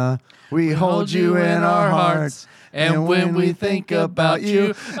 Anawana, we hold you in our hearts. And when we think about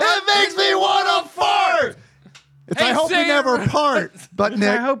you, it makes me want to fart. It's, Hey, I hope we say it never right. part. But Nick,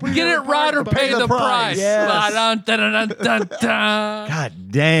 I hope we get it right or pay the price. Yes. Ba-dun-dun-dun-dun-dun. God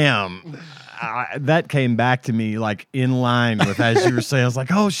damn. That came back to me like in line with as you were saying. I was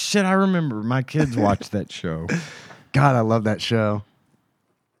like, oh shit, I remember my kids watched that show. God, I love that show.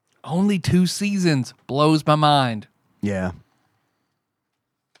 Only 2 seasons blows my mind. Yeah.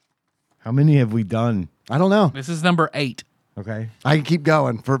 How many have we done? I don't know. This is number 8. Okay. I can keep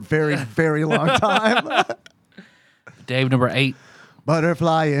going for a very, very long time. Dave, number 8.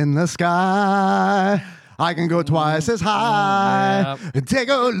 Butterfly in the sky. I can go twice as high. Take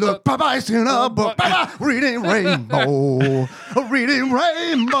a look, Popeye's in a book. Reading rainbow. Reading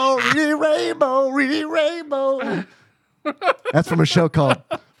rainbow. Reading rainbow. Reading rainbow. That's from a show called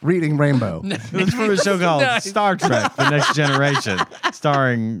Reading Rainbow. It's from a show called Nice. Star Trek: The Next Generation,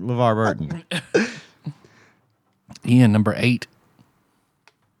 starring LeVar Burton. Ian, number 8.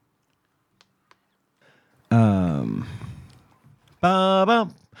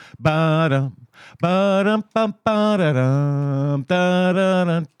 Ba-bum, ba-dum, ba-dum, bum, ba-da-dum,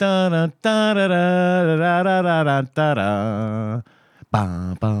 da-da-dum, da-dum, da-da-da-da-da-da-da-da-da.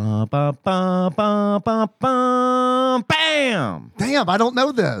 Bum, bum, bum, bum, bum, bum, bum. Bam! Damn, I don't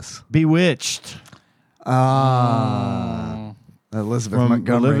know this. Bewitched. Elizabeth From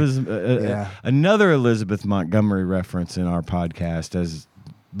Montgomery. Yeah. Another Elizabeth Montgomery reference in our podcast, as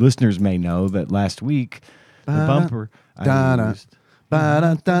listeners may know, that last week the bumper I da-da, used.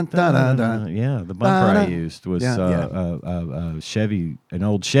 ba-da-dun-da-da-da. Yeah, the bumper I Ba-da. used was Yeah, Chevy, an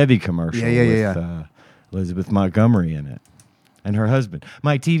old Chevy commercial Yeah. with Elizabeth Montgomery in it, and her husband,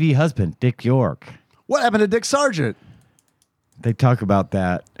 my TV husband, Dick York. What happened to Dick Sargent? They talk about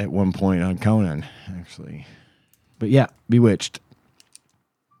that at one point on Conan, actually. But yeah, Bewitched.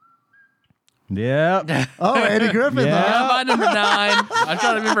 Yeah. Oh, Andy Griffith. Yeah. huh? My number 9. I'm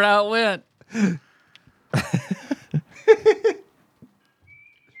trying to remember how it went.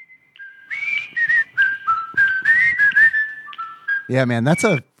 Yeah, man, that's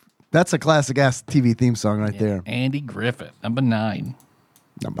a classic ass TV theme song right there. Andy Griffith, number 9.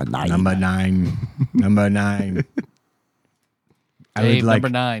 Number 9. Number 9. Number 9. Dave, number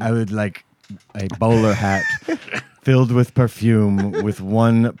 9. I would like a bowler hat filled with perfume with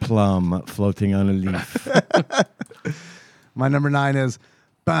one plum floating on a leaf. My number 9 is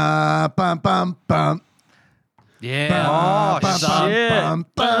bum bum bum bum. Yeah. Oh, shit. Bum,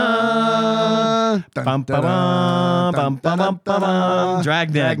 bum, Bum, ba-dum, bum, ba-dum, ba-dum.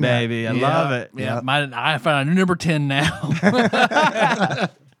 Dragnet, baby. I love it. Yeah, I found a new number 10 now.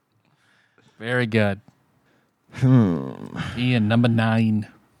 Very good. Ian, number 9.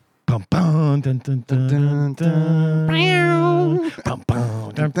 Bum, bum, dun, dun, dun, dun, dun. Bum,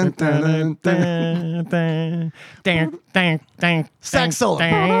 bum, dun, dun, dun, dun, dun. Dun, dun, dun, Sax solo.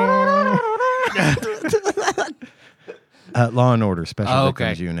 dun. Law and Order Special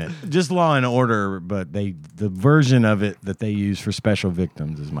Victims okay. Unit. Just Law and Order, but the version of it that they use for Special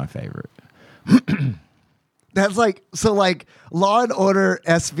Victims is my favorite. That's like Law and Order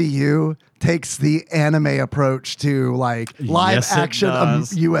SVU takes the anime approach to like live Yes, it action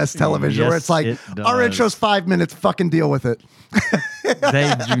does. U.S. television, where Yes, it's like it our does. intro's 5 minutes, fucking deal with it.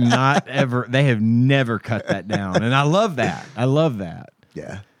 They do not ever. They have never cut that down, and I love that. I love that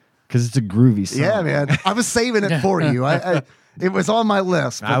Yeah, because it's a groovy song. yeah, man. I was saving it for you. It was on my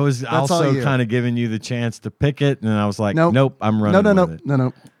list. I was that's all also you. kind of giving you the chance to pick it, and I was like, Nope. nope, I'm running No. with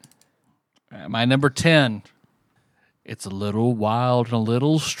it. My number 10. It's a little wild and a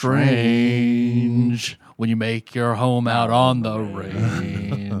little strange when you make your home out on the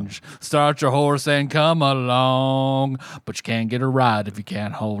range. Start your horse and come along, but you can't get a ride if you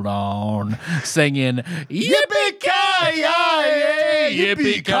can't hold on. Singing, yippee-ki-yay,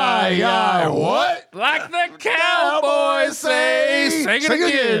 yippee-ki-yay, what? Like the cowboys say. Sing it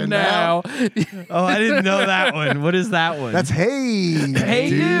again now. Oh, I didn't know that one. What is that one? That's hey, Hey,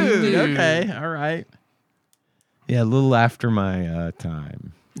 dude. dude. Okay, all right. Yeah, a little after my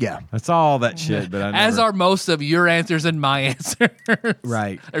time. Yeah, That's all that shit. But I never, As are most of your answers and my answers.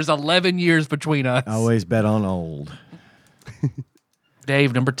 right. There's 11 years between us. I always bet on old.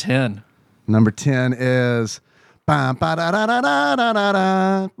 Dave, number 10. number 10 is. Bum,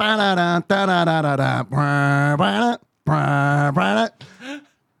 ba-da-da-da-da-da-da, ba-da-da-da-da-da-da, ba-da-da-da-da-da.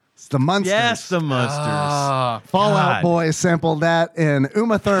 It's the Munsters. Yes, the Munsters. Fallout God. Boy sampled that in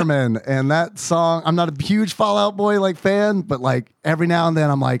Uma Thurman, and that song. I'm not a huge Fallout Boy like fan, but like every now and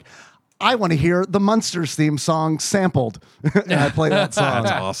then I'm like, I want to hear the Munsters theme song sampled, and I play that song.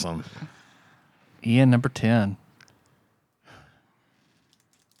 That's awesome. Ian, number 10.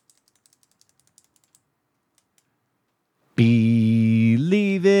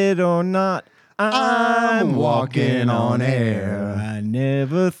 Believe it or not, I'm walking on air. I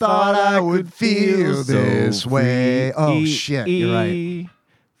never thought I would feel this so way. free. Oh, shit, you're right.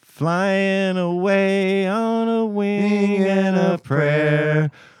 Flying away on a wing and a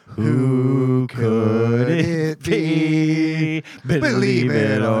prayer. Who could it be? Believe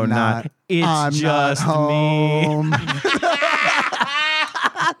it or not, it's I'm just not me. home.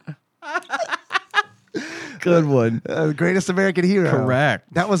 Good one. Greatest American Hero.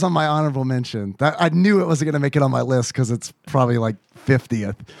 Correct. That was on my honorable mention. That I knew it wasn't going to make it on my list because it's probably like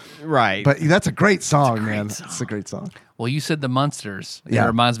 50th. Right. But that's a great song, man. It's a great song. Well, you said the Munsters. Yeah. It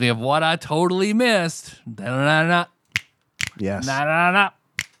reminds me of what I totally missed. Da-da-da-da. Yes. Da-da-da-da.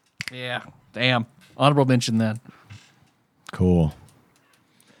 Yeah. Damn. Honorable mention then. Cool.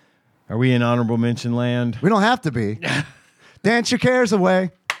 Are we in honorable mention land? We don't have to be. Dance your cares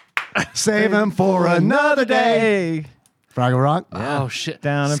away. Save them for another day. Fraggle Rock. Oh, shit.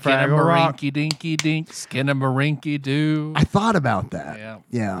 Down in Fraggle Rock. Dinky dink. Skinnamarink doo. I thought about that. Yeah.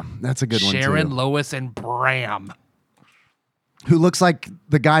 Yeah, that's a good one Sharon, too. Lois, and Bram. Who looks like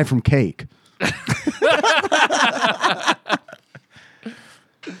the guy from Cake.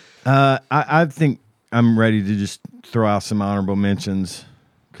 I think I'm ready to just throw out some honorable mentions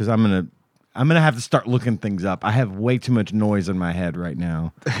because I'm gonna have to start looking things up. I have way too much noise in my head right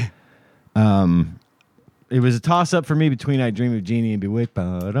now. It was a toss up for me between I Dream of Jeannie and Bewitched.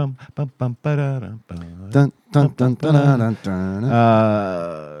 Ba-dum, bum, bum, ba-da-dum, ba. Dun, dun, dun, dun, dun, dun, dun.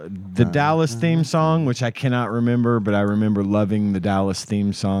 The Dallas theme song, which I cannot remember, but I remember loving the Dallas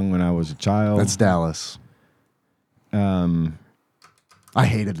theme song when I was a child. That's Dallas. I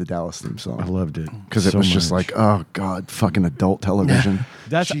hated the Dallas theme I song loved it because it so was just much. like, oh God, fucking adult television.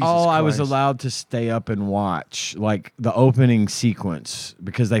 That's Jesus all I was Christ. allowed to stay up and watch, like the opening sequence,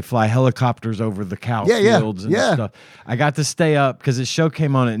 because they fly helicopters over the cow Yeah, fields and yeah. stuff. I got to stay up because the show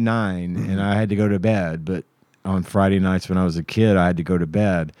came on at 9 and I had to go to bed. But on Friday nights when I was a kid, I had to go to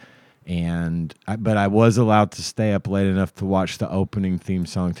bed. But I was allowed to stay up late enough to watch the opening theme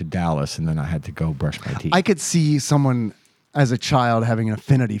song to Dallas, and then I had to go brush my teeth. I could see someone as a child having an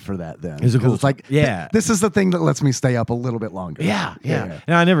affinity for that then. It's a 'Cause cool it's like, song. Yeah. this is the thing that lets me stay up a little bit longer. yeah.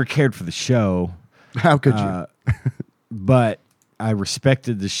 And I never cared for the show. How could you? But I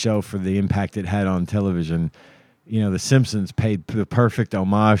respected the show for the impact it had on television. You know, The Simpsons paid the perfect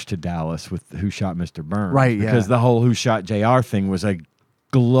homage to Dallas with Who Shot Mr. Burns. Right, yeah. Because the whole Who Shot JR thing was a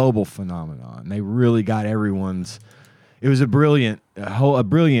global phenomenon. They really got everyone's. It was a brilliant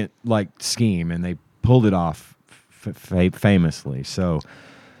like scheme, and they pulled it off famously. So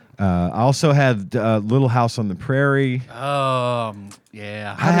I also had Little House on the Prairie.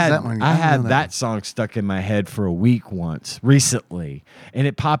 Yeah. How does that one go? I I don't had know that song stuck in my head for a week once recently, and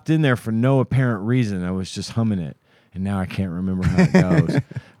it popped in there for no apparent reason. I was just humming it, and now I can't remember how it goes.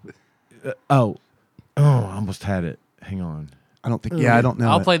 I almost had it. Hang on. I don't think. Yeah, I don't know.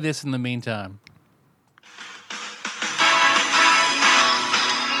 I'll it. play this in the meantime.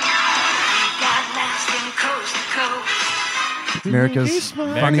 America's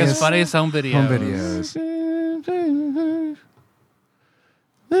America's Funniest Home Videos. home videos.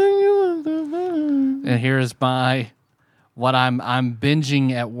 And here's what I'm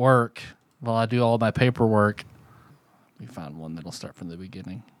binging at work while I do all my paperwork. Let me find one that'll start from the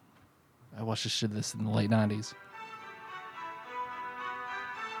beginning. I watched this in the late 90s.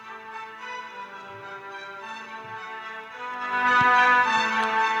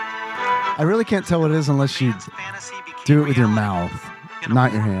 I really can't tell what it is unless you do it with your mouth,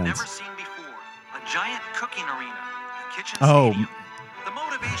 not your hands. Never seen before. A giant cooking arena, a kitchen Oh. stadium. The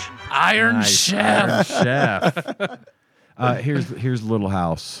motivation for Iron Nice. Chef. Chef. Here's Little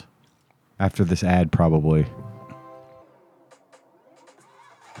House. After this ad, probably.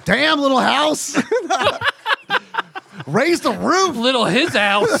 Damn, Little House. Raise the roof. Little his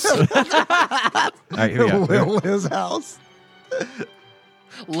house. All right, here we go. Little his house.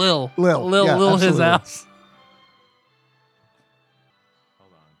 Lil Yeah, his absolutely. house.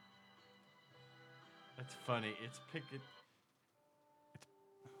 Hold on. That's funny. It's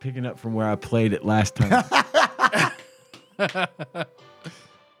picking up from where I played it last time.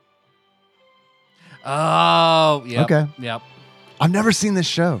 Oh, yeah. Okay. Yep. I've never seen this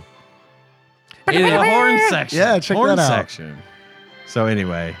show. The horn section. Yeah, check horn that out. section. So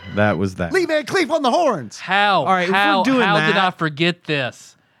anyway, that was that. Lee Van Cleef on the horns. How? All right, if we're how doing how did that- I forget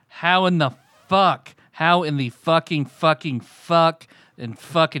this? How in the fuck? How in the fucking fuck and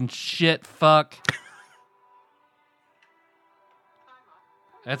fucking shit fuck?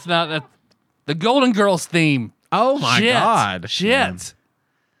 That's not the Golden Girls theme. Oh my Shit. God. Shit.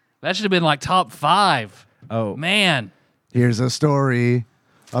 That should have been like top 5. Oh Man. Here's a story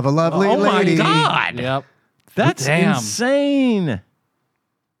of a lovely Oh my lady. God. Yep. That's Damn. insane.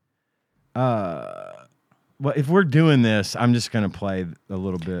 Well, if we're doing this, I'm just gonna play a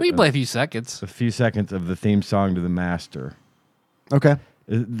little bit. We can play a few seconds. a few seconds of the theme song to the Master. Okay.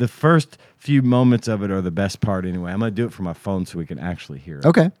 The first few moments of it are the best part anyway. I'm gonna do it from my phone so we can actually hear it.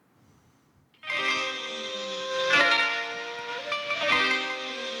 Okay.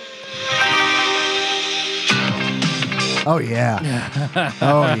 Oh yeah.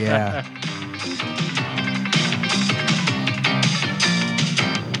 Oh yeah.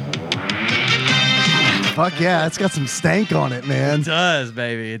 Fuck yeah, it's got some stank on it, man. It does,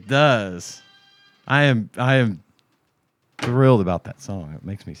 baby. It does. I am thrilled about that song. It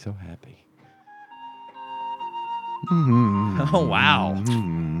makes me so happy. Oh wow.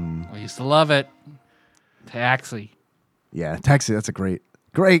 I used to love it. Taxi. Yeah, Taxi, that's a great.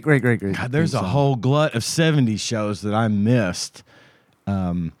 God, there's theme a song. whole glut of 70s shows that I missed.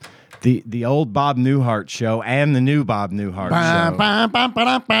 The old Bob Newhart show and the new Bob Newhart show.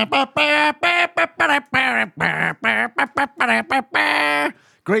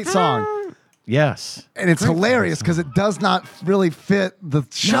 Great song. Yes. And it's hilarious because it does not really fit the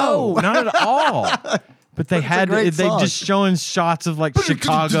show. No, not at all. But they had great they song. just showing shots of like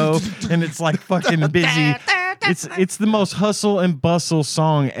Chicago, and it's like fucking busy. It's the most hustle and bustle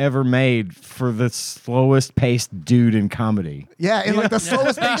song ever made for the slowest paced dude in comedy. Yeah, and like the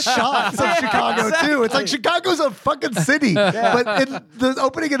slowest paced shots of Chicago too. It's like Chicago's a fucking city, but in the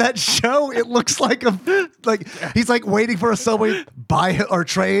opening of that show, it looks like he's like waiting for a subway, buy or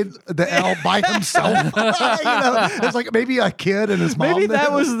trade the L by himself. It's like maybe a kid and his mom. Maybe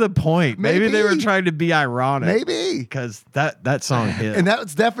that was the point. Maybe they were Maybe. trying to be ironic. Maybe. Because that song hit. And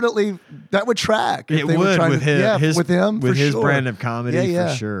that would track. if It they were would trying with to- him, with him, with for his sure. brand of comedy Yeah.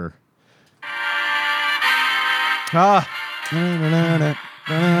 for sure. Ah,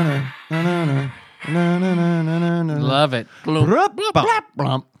 Love it.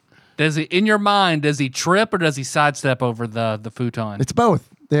 Blump. Does he, in your mind, does he trip or does he sidestep over the futon? It's both.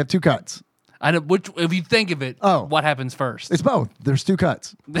 They have two cuts. I know, which, if you think of it, Oh. what happens first? It's both. There's two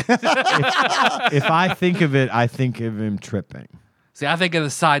cuts. if I think of it, I think of him tripping. See, I think of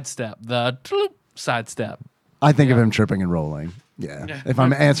the sidestep, the sidestep. I think of him tripping and rolling. Yeah. If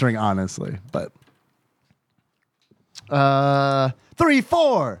I'm answering honestly, but 3,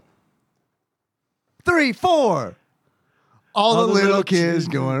 4. 3, 4. All the little kids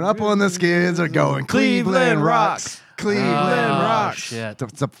going up on the skids are going Cleveland rocks. Cleveland Oh, rocks. shit.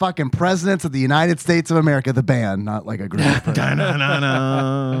 It's the fucking presidents of the United States of America, the band, not like a group.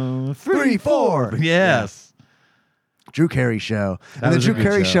 Da-na-na-na. 3, 4. Yes. Drew Carey show. And the was a Drew good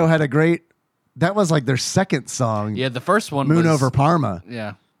Carey show. show had a great, that was like their second song. Yeah, the first one Moon was, Over Parma.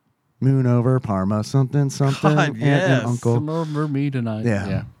 Yeah. Moon over Parma, something, something. God, Aunt yes. and uncle. Remember me tonight.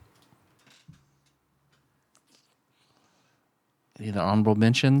 Yeah. Either honorable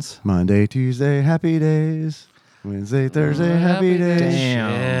mentions. Monday, Tuesday, happy days. Wednesday, Thursday, happy days.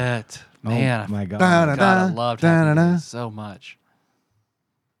 Damn. Shit. Man, Oh my God. Da-da-da. God, I loved Da-da-da. Happy Days so much.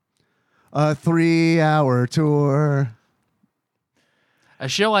 A 3-hour tour. A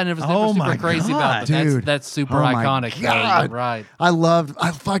show I never was Oh never my super crazy God, about, but dude. that's super Oh my iconic. though. God. You're right.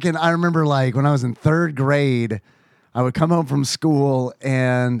 I remember like when I was in 3rd grade, I would come home from school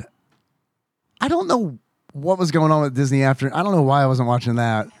and I don't know what was going on with Disney after. I don't know why I wasn't watching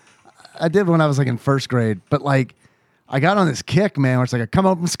that. I did when I was like in 1st grade, but like I got on this kick, man, where it's like I come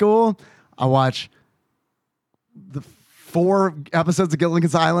home from school, I watch the 4 episodes of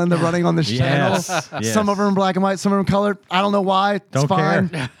Gilligan's Island. They're running on this Yes, channel. yes. Some of them in black and white, some of them in color. I don't know why. It's Don't fine.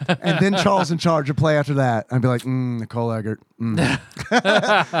 care. And then Charles in Charge would play after that. I'd be like, Nicole Eggert. And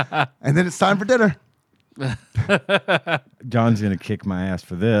then it's time for dinner. John's going to kick my ass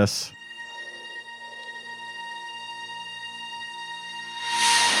for this.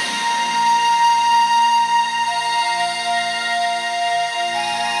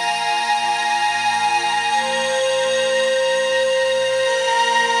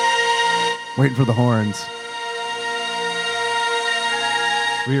 Waiting for the horns.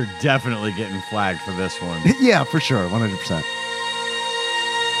 We are definitely getting flagged for this one. Yeah, for sure. 100%.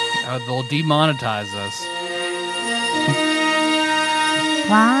 They'll demonetize us.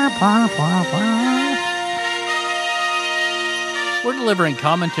 We're delivering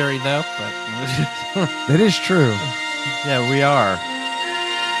commentary though, but That is true. Yeah, we are.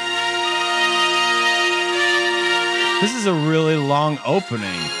 This is a really long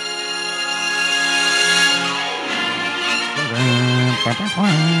opening.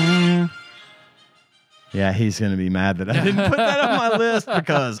 Yeah, he's going to be mad that I didn't put that on my list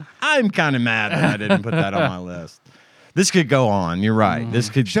because I'm kind of mad that I didn't put that on my list. This could go on. You're right. This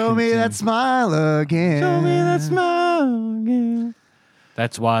could Show me that smile again. Show me that smile again.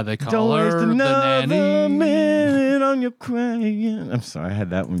 that's why they call Don't waste her the another nanny. minute on your crying. I'm sorry, I had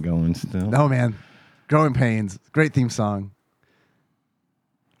that one going still. Oh, man. Growing Pains. Great theme song.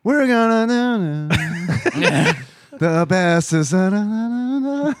 We're gonna the best is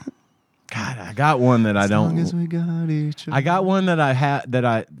God, I got one that I as long as don't. we got each other. I got one that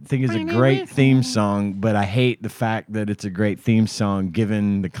I think is a great theme song, but I hate the fact that it's a great theme song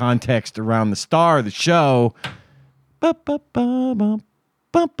given the context around the star of the show.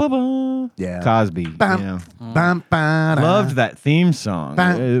 Yeah. Cosby. Bam, You know. bam, bam, Loved that theme song.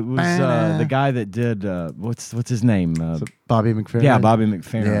 Bam, It was bam. the guy that did what's his name? Bobby McFerrin. Yeah, Bobby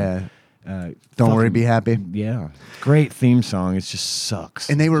McFerrin. Yeah. Don't worry, be happy. Yeah, great theme song. It just sucks.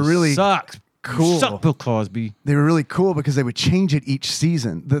 And they were Just really sucks. cool. Suck, Bill Cosby. They were really cool because they would change it each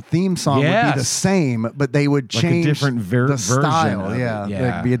season. The theme song would be the Yes. same, but they would Like a change different the version style. of it. Yeah. Yeah.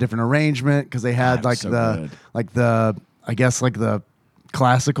 There could be a different arrangement because they had God, like so the good. I guess like the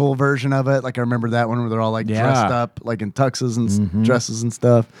classical version of it. Like I remember that one where they're all like Yeah. dressed up like in tuxes and dresses and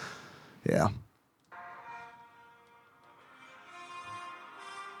stuff. Yeah.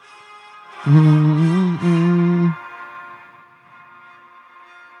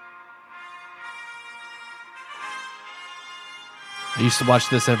 I used to watch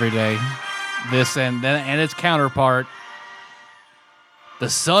this every day. This and its counterpart, the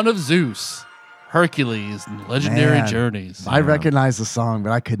son of Zeus, Hercules, and Legendary Man. Journeys. I recognize the song,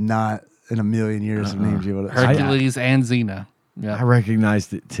 but I could not in a million years have named you what it Hercules and Xena. Yeah. I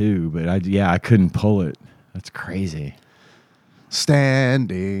recognized it too, but I couldn't pull it. That's crazy.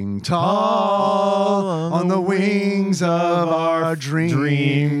 Standing tall on the wings of our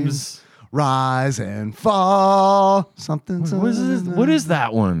dreams. Rise and fall. Something. What is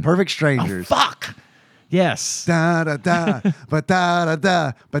that one? Perfect Strangers. Fuck. Yes. Da da da, ba da da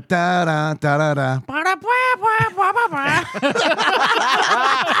da, ba da da da da da.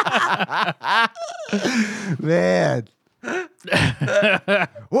 Man,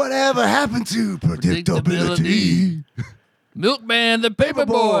 whatever happened to predictability? Milkman, the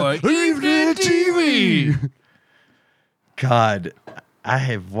Paperboy, evening TV. God, I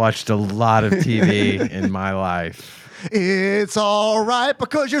have watched a lot of TV in my life. It's all right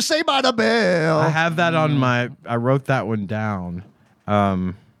because you're Saved by the Bell. I have that on I wrote that one down.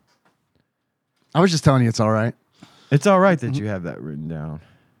 I was just telling you it's all right. It's all right that you have that written down.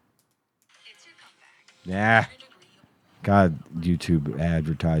 Yeah. God, YouTube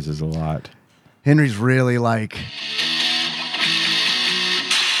advertises a lot. Henry's really like.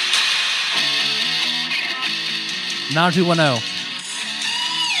 9210.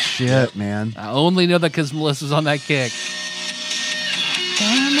 Shit, man. I only know that because Melissa's on that kick.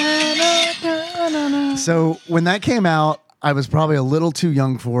 So when that came out, I was probably a little too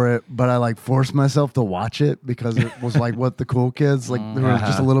young for it, but I like forced myself to watch it because it was like what the cool kids, like they were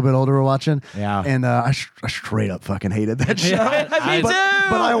just a little bit older, were watching. Yeah. And I straight up fucking hated that show. Me too.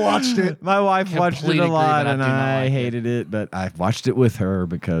 But I watched it. My wife watched it Complete a agree, lot, but I and do not I like it. hated it, but I watched it with her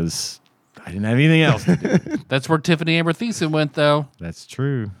because I didn't have anything else to do. That's where Tiffany Amber Thiessen went, though. That's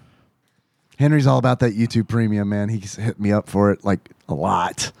true. Henry's all about that YouTube Premium, man. He's hit me up for it like a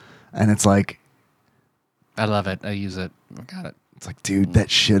lot, and it's like, I love it. I use it. I got it. it's like, dude, that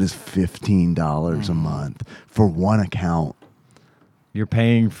shit is $15 a month for one account. You're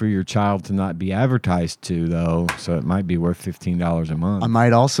paying for your child to not be advertised to, though, so it might be worth $15 a month. I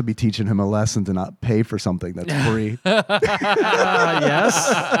might also be teaching him a lesson to not pay for something that's free.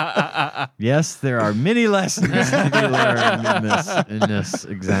 Yes. Yes, there are many lessons to be learned in this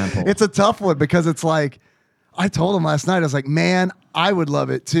example. It's a tough one because it's like, I told him last night, I was like, man, I would love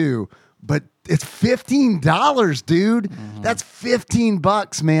it too, but it's $15, dude. That's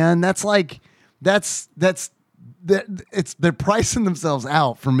 $15, man. That's like, they're pricing themselves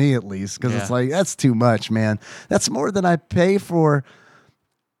out for me at least because it's Yeah. like, that's too much, man. That's more than I pay for.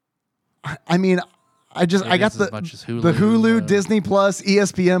 I mean, I got is the as much as Hulu, the Hulu, uh, Disney Plus,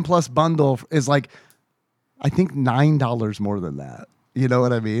 ESPN Plus bundle is like, I think $9 more than that. You know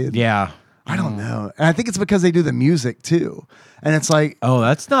what I mean? yeah. I don't know. And I think it's because they do the music too. And it's like, Oh,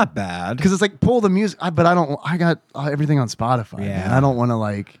 that's not bad. because it's like pull the music, but I got everything on Spotify. Yeah. Man. I don't want to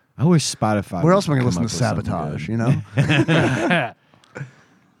like, I wish Spotify. where would else am I going to come listen to up with something Sabotage, good. you know?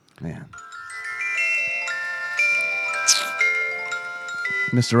 Man.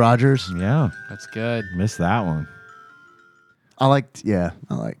 Mr. Rogers. Yeah, That's good. missed that one. I liked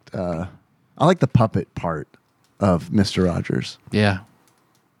the puppet part of Mr. Rogers. Yeah.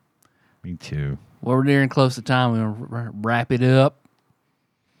 Me too. Well, we're nearing close to time. We're going to wrap it up.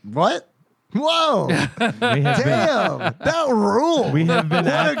 What? Whoa. We have been, Damn. That ruled. we have been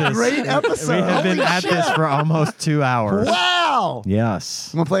What at a this. great episode. We have been Holy at this shit. for almost 2 hours. Wow. Yes.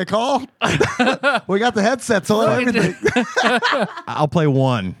 You want to play a call? We got the headsets on everything. I'll play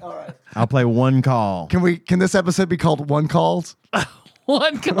one. All right. I'll play one call. Can this episode be called One Calls?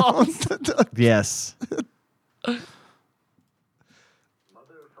 One call. Yes.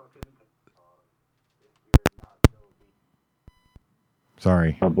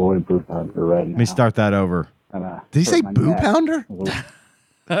 Sorry. My boy Boo Pounder right now. Let me start that over. Did he say Boo Pounder?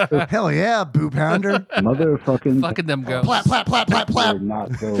 Hell yeah, Boo Pounder. Motherfucking Fucking them ghosts. Plap, plap, plap, plap, plap.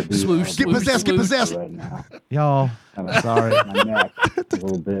 not go be Swoosh, Get possessed, get possessed. right now. Y'all. Sorry, my neck a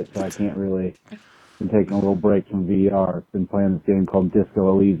little bit, so I can't really. Been taking a little break from VR. Been playing this game called Disco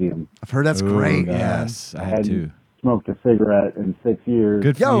Elysium. I've heard that's great. Ooh, Yeah. yes, I had to. Smoked a cigarette in 6 years.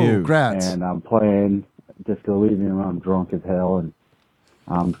 Good for Yo, you. grats. And I'm playing Disco Elysium. I'm drunk as hell, and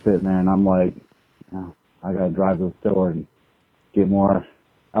I'm sitting there, and I'm like, oh, I gotta drive to the store and get more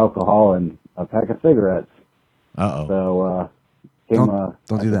alcohol and a pack of cigarettes. Uh-oh. So,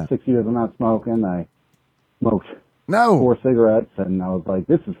 Don't do that. 6 years of not smoking. I smoked No. 4 cigarettes, and I was like,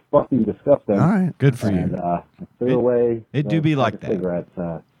 this is fucking disgusting. All right. Good for And you. I threw away. it do the be pack like of that. Cigarettes,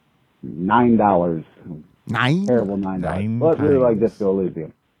 $9. 9? Terrible $9. Nine But really like times. Disco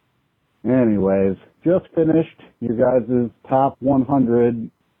Elysium. Anyways, just finished your guys' top 100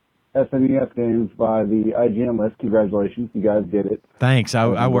 SNES games by the IGN list. Congratulations, you guys did it. Thanks.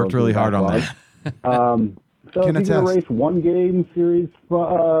 I worked really hard on that. So Can if you could attest. erase one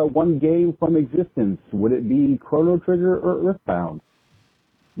game from existence, would it be Chrono Trigger or Earthbound?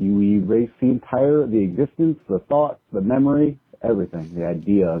 You erase the existence, the thought, the memory, everything, the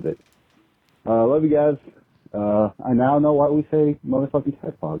idea of it. Love you guys. I now know why we say motherfucking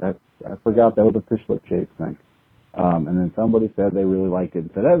Tadpog. I forgot that was a fish lip chase thing. And then somebody said they really liked it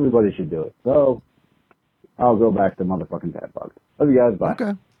and said everybody should do it. So I'll go back to motherfucking Tadpog. Love you guys. Bye.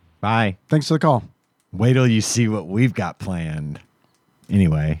 Okay. Bye. Thanks for the call. Wait till you see what we've got planned.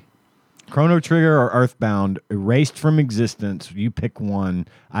 Anyway, Chrono Trigger or Earthbound, erased from existence. You pick one.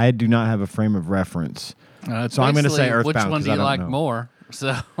 I do not have a frame of reference. So I'm going to say Earthbound. Which one 'cause do I you don't like know. more?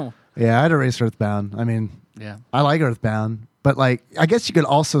 So, Yeah, I'd erase Earthbound. I mean, yeah. I like Earthbound, but like, I guess you could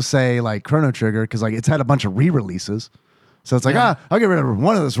also say like Chrono Trigger because like it's had a bunch of re-releases. So it's like, I'll get rid of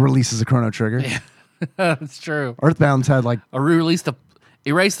one of those releases of Chrono Trigger. Yeah. That's true. Earthbound's had like, Or erase the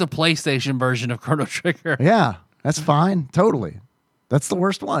PlayStation version of Chrono Trigger. yeah, that's fine. Totally. That's the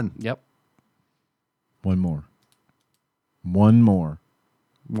worst one. Yep. One more. One more.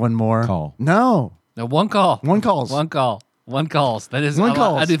 One more. Call. No. No, one call. One calls. One call. One calls. That is One I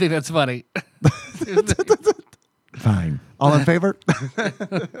calls. do think that's funny. Fine. All in favor?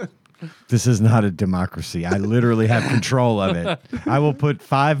 This is not a democracy. I literally have control of it. I will put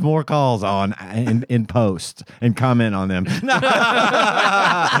 5 more calls on in post and comment on them.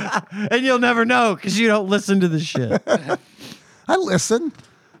 And you'll never know because you don't listen to the shit. I listen.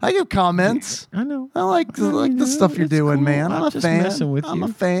 I give comments. I know. I like the stuff you're It's doing, cool. man. I'm a just fan. messing with I'm you. a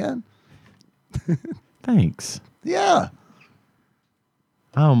fan. Thanks. Yeah.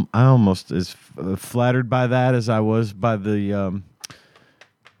 I almost as flattered by that as I was by the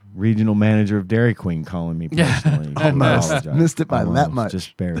regional manager of Dairy Queen calling me personally. I Almost. apologize. Missed it by that Almost, much.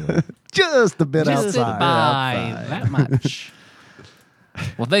 Just barely. Just a bit Just outside. by that much.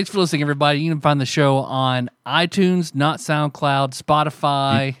 Well, thanks for listening, everybody. You can find the show on iTunes, not SoundCloud,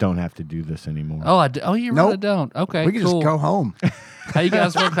 Spotify. You don't have to do this anymore. Oh, you Nope. really don't. Okay, We can cool. just go home. How you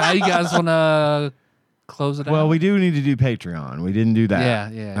guys want to close it out? Well, we do need to do Patreon. We didn't do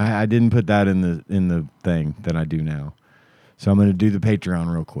that. Yeah. I didn't put that in the thing that I do now. So I'm going to do the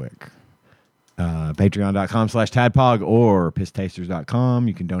Patreon real quick. Patreon.com/Tadpog or pisstasters.com.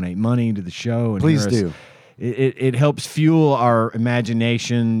 You can donate money to the show. And Please hear us. do. It helps fuel our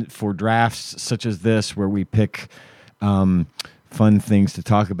imagination for drafts such as this, where we pick fun things to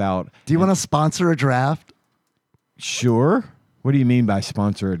talk about. Do you want to sponsor a draft? Sure. What do you mean by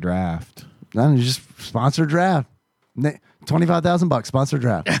sponsor a draft? No, you just sponsor a draft. $25,000 sponsor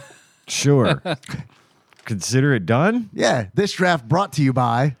draft. Sure. Consider it done. Yeah, this draft brought to you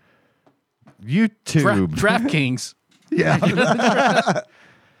by YouTube. DraftKings. yeah.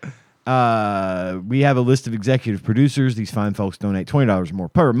 We have a list of executive producers. These fine folks donate $20 more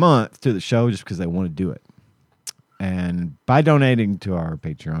per month to the show just because they want to do it. And by donating to our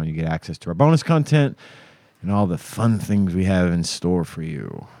Patreon, you get access to our bonus content and all the fun things we have in store for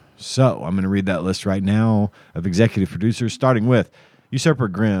you. So I'm going to read that list right now of executive producers, starting with Usurper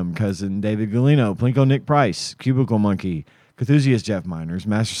Grimm, Cousin David Galino, Plinko Nick Price, Cubicle Monkey, Cthusiast Jeff Miners,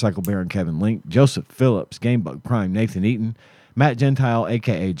 Master Cycle Baron Kevin Link, Joseph Phillips, Gamebug Prime Nathan Eaton, Matt Gentile,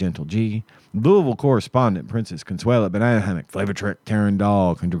 a.k.a. Gentle G, Louisville correspondent Princess Consuela, Banana Hammock, Flavor Trick, Taryn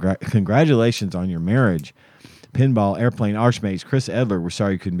Dahl, congratulations on your marriage. Pinball, Airplane, Archmaze, Chris Edler, we're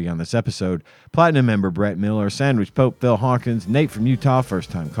sorry you couldn't be on this episode. Platinum member Brett Miller, Sandwich Pope, Phil Hawkins, Nate from Utah,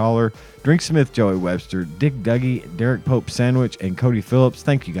 first-time caller, Drink Smith, Joey Webster, Dick Dougie, Derek Pope Sandwich, and Cody Phillips.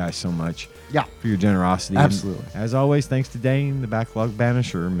 Thank you guys so much for your generosity. Absolutely. And as always, thanks to Dane, the backlog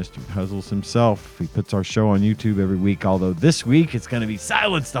banisher, Mr. Puzzles himself. He puts our show on YouTube every week, although this week it's going to be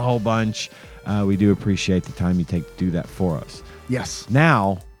silenced a whole bunch. We do appreciate the time you take to do that for us. Yes.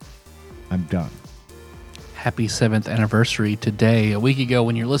 Now, I'm done. Happy 7th anniversary today. A week ago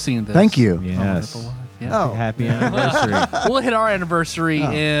when you're listening to this. Thank you. Yes. Yeah. Oh. Happy anniversary. We'll hit our anniversary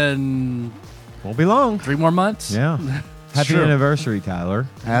in Won't be long. 3 more months. Yeah. Happy true. anniversary, Tyler.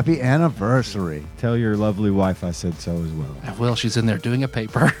 Happy anniversary. Tell your lovely wife I said so as well. I will. She's in there doing a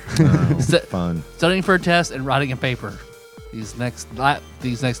paper. Oh, St- fun. Studying for a test and writing a paper. These next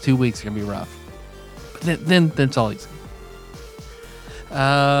 2 weeks are going to be rough. But then it's all easy.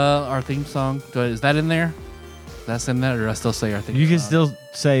 Our theme song, is that in there? That's in there, or do I still say our theme You can song? still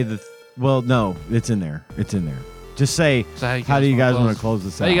say well, no, it's in there. It's in there. Just say, So how do you guys want wanna to close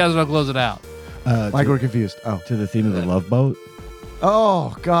this How out? do you guys want to close it out? Like to, we're confused. Oh. to the theme of the Love Boat.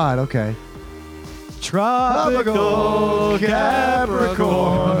 Oh, God. Okay. Tropical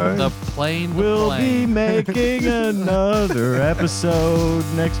Capricorn. The plane. The We'll plane. be making another episode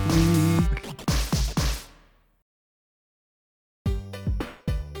next week.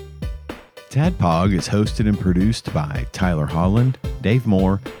 Tadpog is hosted and produced by Tyler Holland, Dave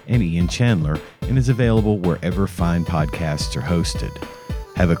Moore, and Ian Chandler, and is available wherever fine podcasts are hosted.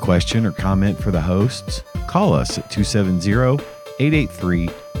 Have a question or comment for the hosts? Call us at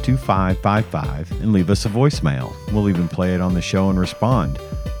 270-883-2555 and leave us a voicemail. We'll even play it on the show and respond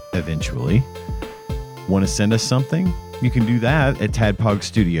eventually. Want to send us something? You can do that at Tadpog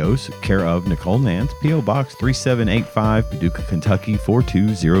Studios, care of Nicole Nance, P.O. Box 3785, Paducah, Kentucky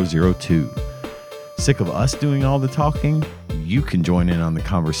 42002. Sick of us doing all the talking? You can join in on the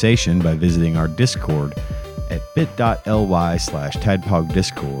conversation by visiting our Discord at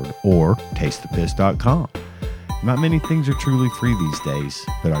bit.ly/tadpogdiscord or tastethepiss.com. Not many things are truly free these days,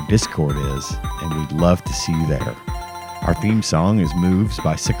 but our Discord is, and we'd love to see you there. Our theme song is Moves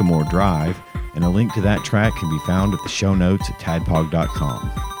by Sycamore Drive, and a link to that track can be found at the show notes at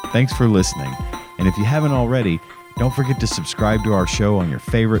tadpog.com. Thanks for listening, and if you haven't already, don't forget to subscribe to our show on your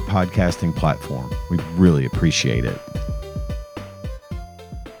favorite podcasting platform. We'd really appreciate it.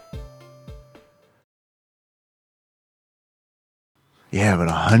 Yeah, but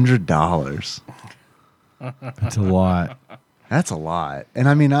 $100. That's a lot. That's a lot. And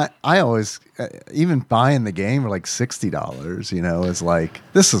I mean, I always, even buying the game for like $60, you know, is like,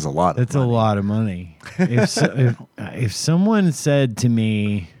 this is a lot of That's money. a lot of money. If someone said to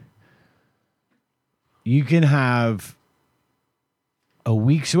me, you can have a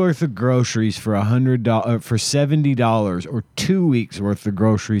week's worth of groceries for $100 for $70, or 2 weeks worth of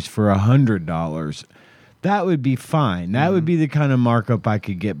groceries for $100, that would be fine. That would be the kind of markup I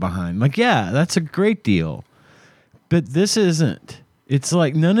could get behind. Like, yeah, that's a great deal. But this isn't. It's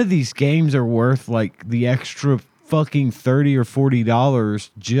like none of these games are worth like the extra fucking $30 or $40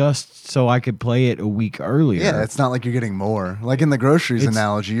 just so I could play it a week earlier. Yeah, it's not like you're getting more. Like in the groceries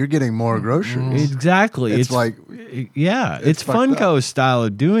analogy, you're getting more groceries. Exactly. It's like, yeah, it's fucked Funko's style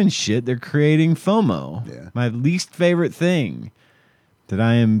of doing shit. They're creating FOMO. Yeah. My least favorite thing that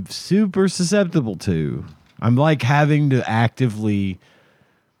I am super susceptible to. I'm like having to actively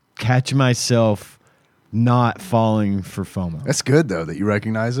catch myself not falling for FOMO. That's good though that you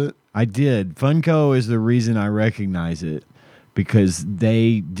recognize it. I did. Funko is the reason I recognize it, because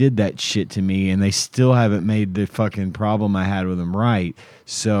they did that shit to me and they still haven't made the fucking problem I had with them right.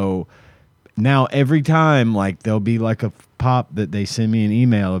 So now every time, like, there'll be like a pop that they send me an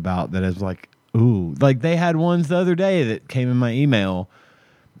email about that is like, ooh, like they had ones the other day that came in my email.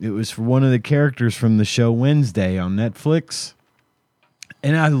 It was for one of the characters from the show Wednesday on Netflix.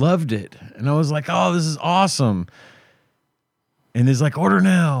 And I loved it. And I was like, oh, this is awesome. And it's like, order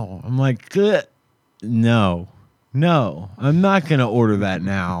now. I'm like, good. No, I'm not going to order that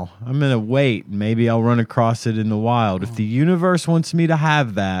now. I'm going to wait. Maybe I'll run across it in the wild. If the universe wants me to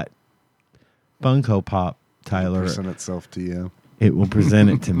have that, Funko Pop, Tyler, Present itself to you. it will present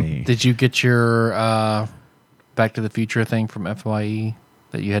it to me. Did you get your Back to the Future thing from FYE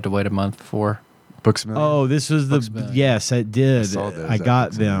that you had to wait a month for? Books A Million. Oh, this was Books A the, Million. yes, I did. I saw those I at got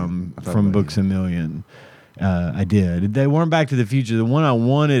Books A Million. them I thought from about Books A Million. I did. They weren't Back to the Future. The one I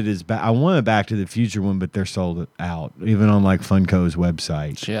wanted is I want a Back to the Future one, but they're sold out, even on like Funko's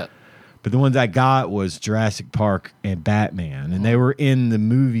website. Shit. But the ones I got was Jurassic Park and Batman, and they were in the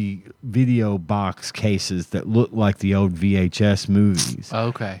movie video box cases that look like the old VHS movies.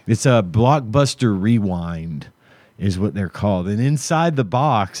 Okay. It's a Blockbuster Rewind is what they're called. And inside the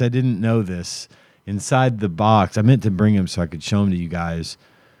box, I didn't know this, inside the box, I meant to bring them so I could show them to you guys,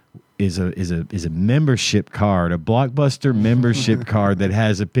 is a membership card, a Blockbuster membership card that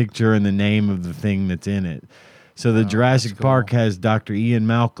has a picture and the name of the thing that's in it. So the Jurassic Park has Dr. Ian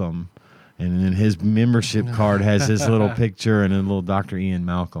Malcolm, and then his membership card has his little picture and a little Dr. Ian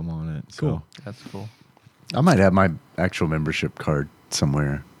Malcolm on it. Cool. So That's cool. I might have my actual membership card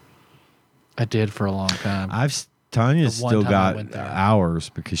somewhere. I did for a long time. Tanya's The one still time I got went there. ours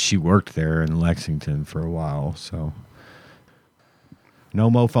because she worked there in Lexington for a while. So no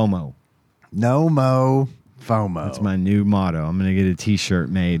mo FOMO. No mo FOMO. That's my new motto. I'm gonna get a T-shirt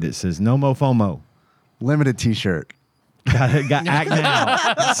made that says "No mo FOMO." limited T-shirt. Got act now.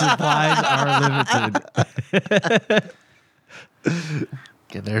 Supplies are limited.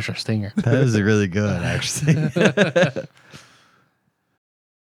 Okay, there's our stinger. That is really good, actually.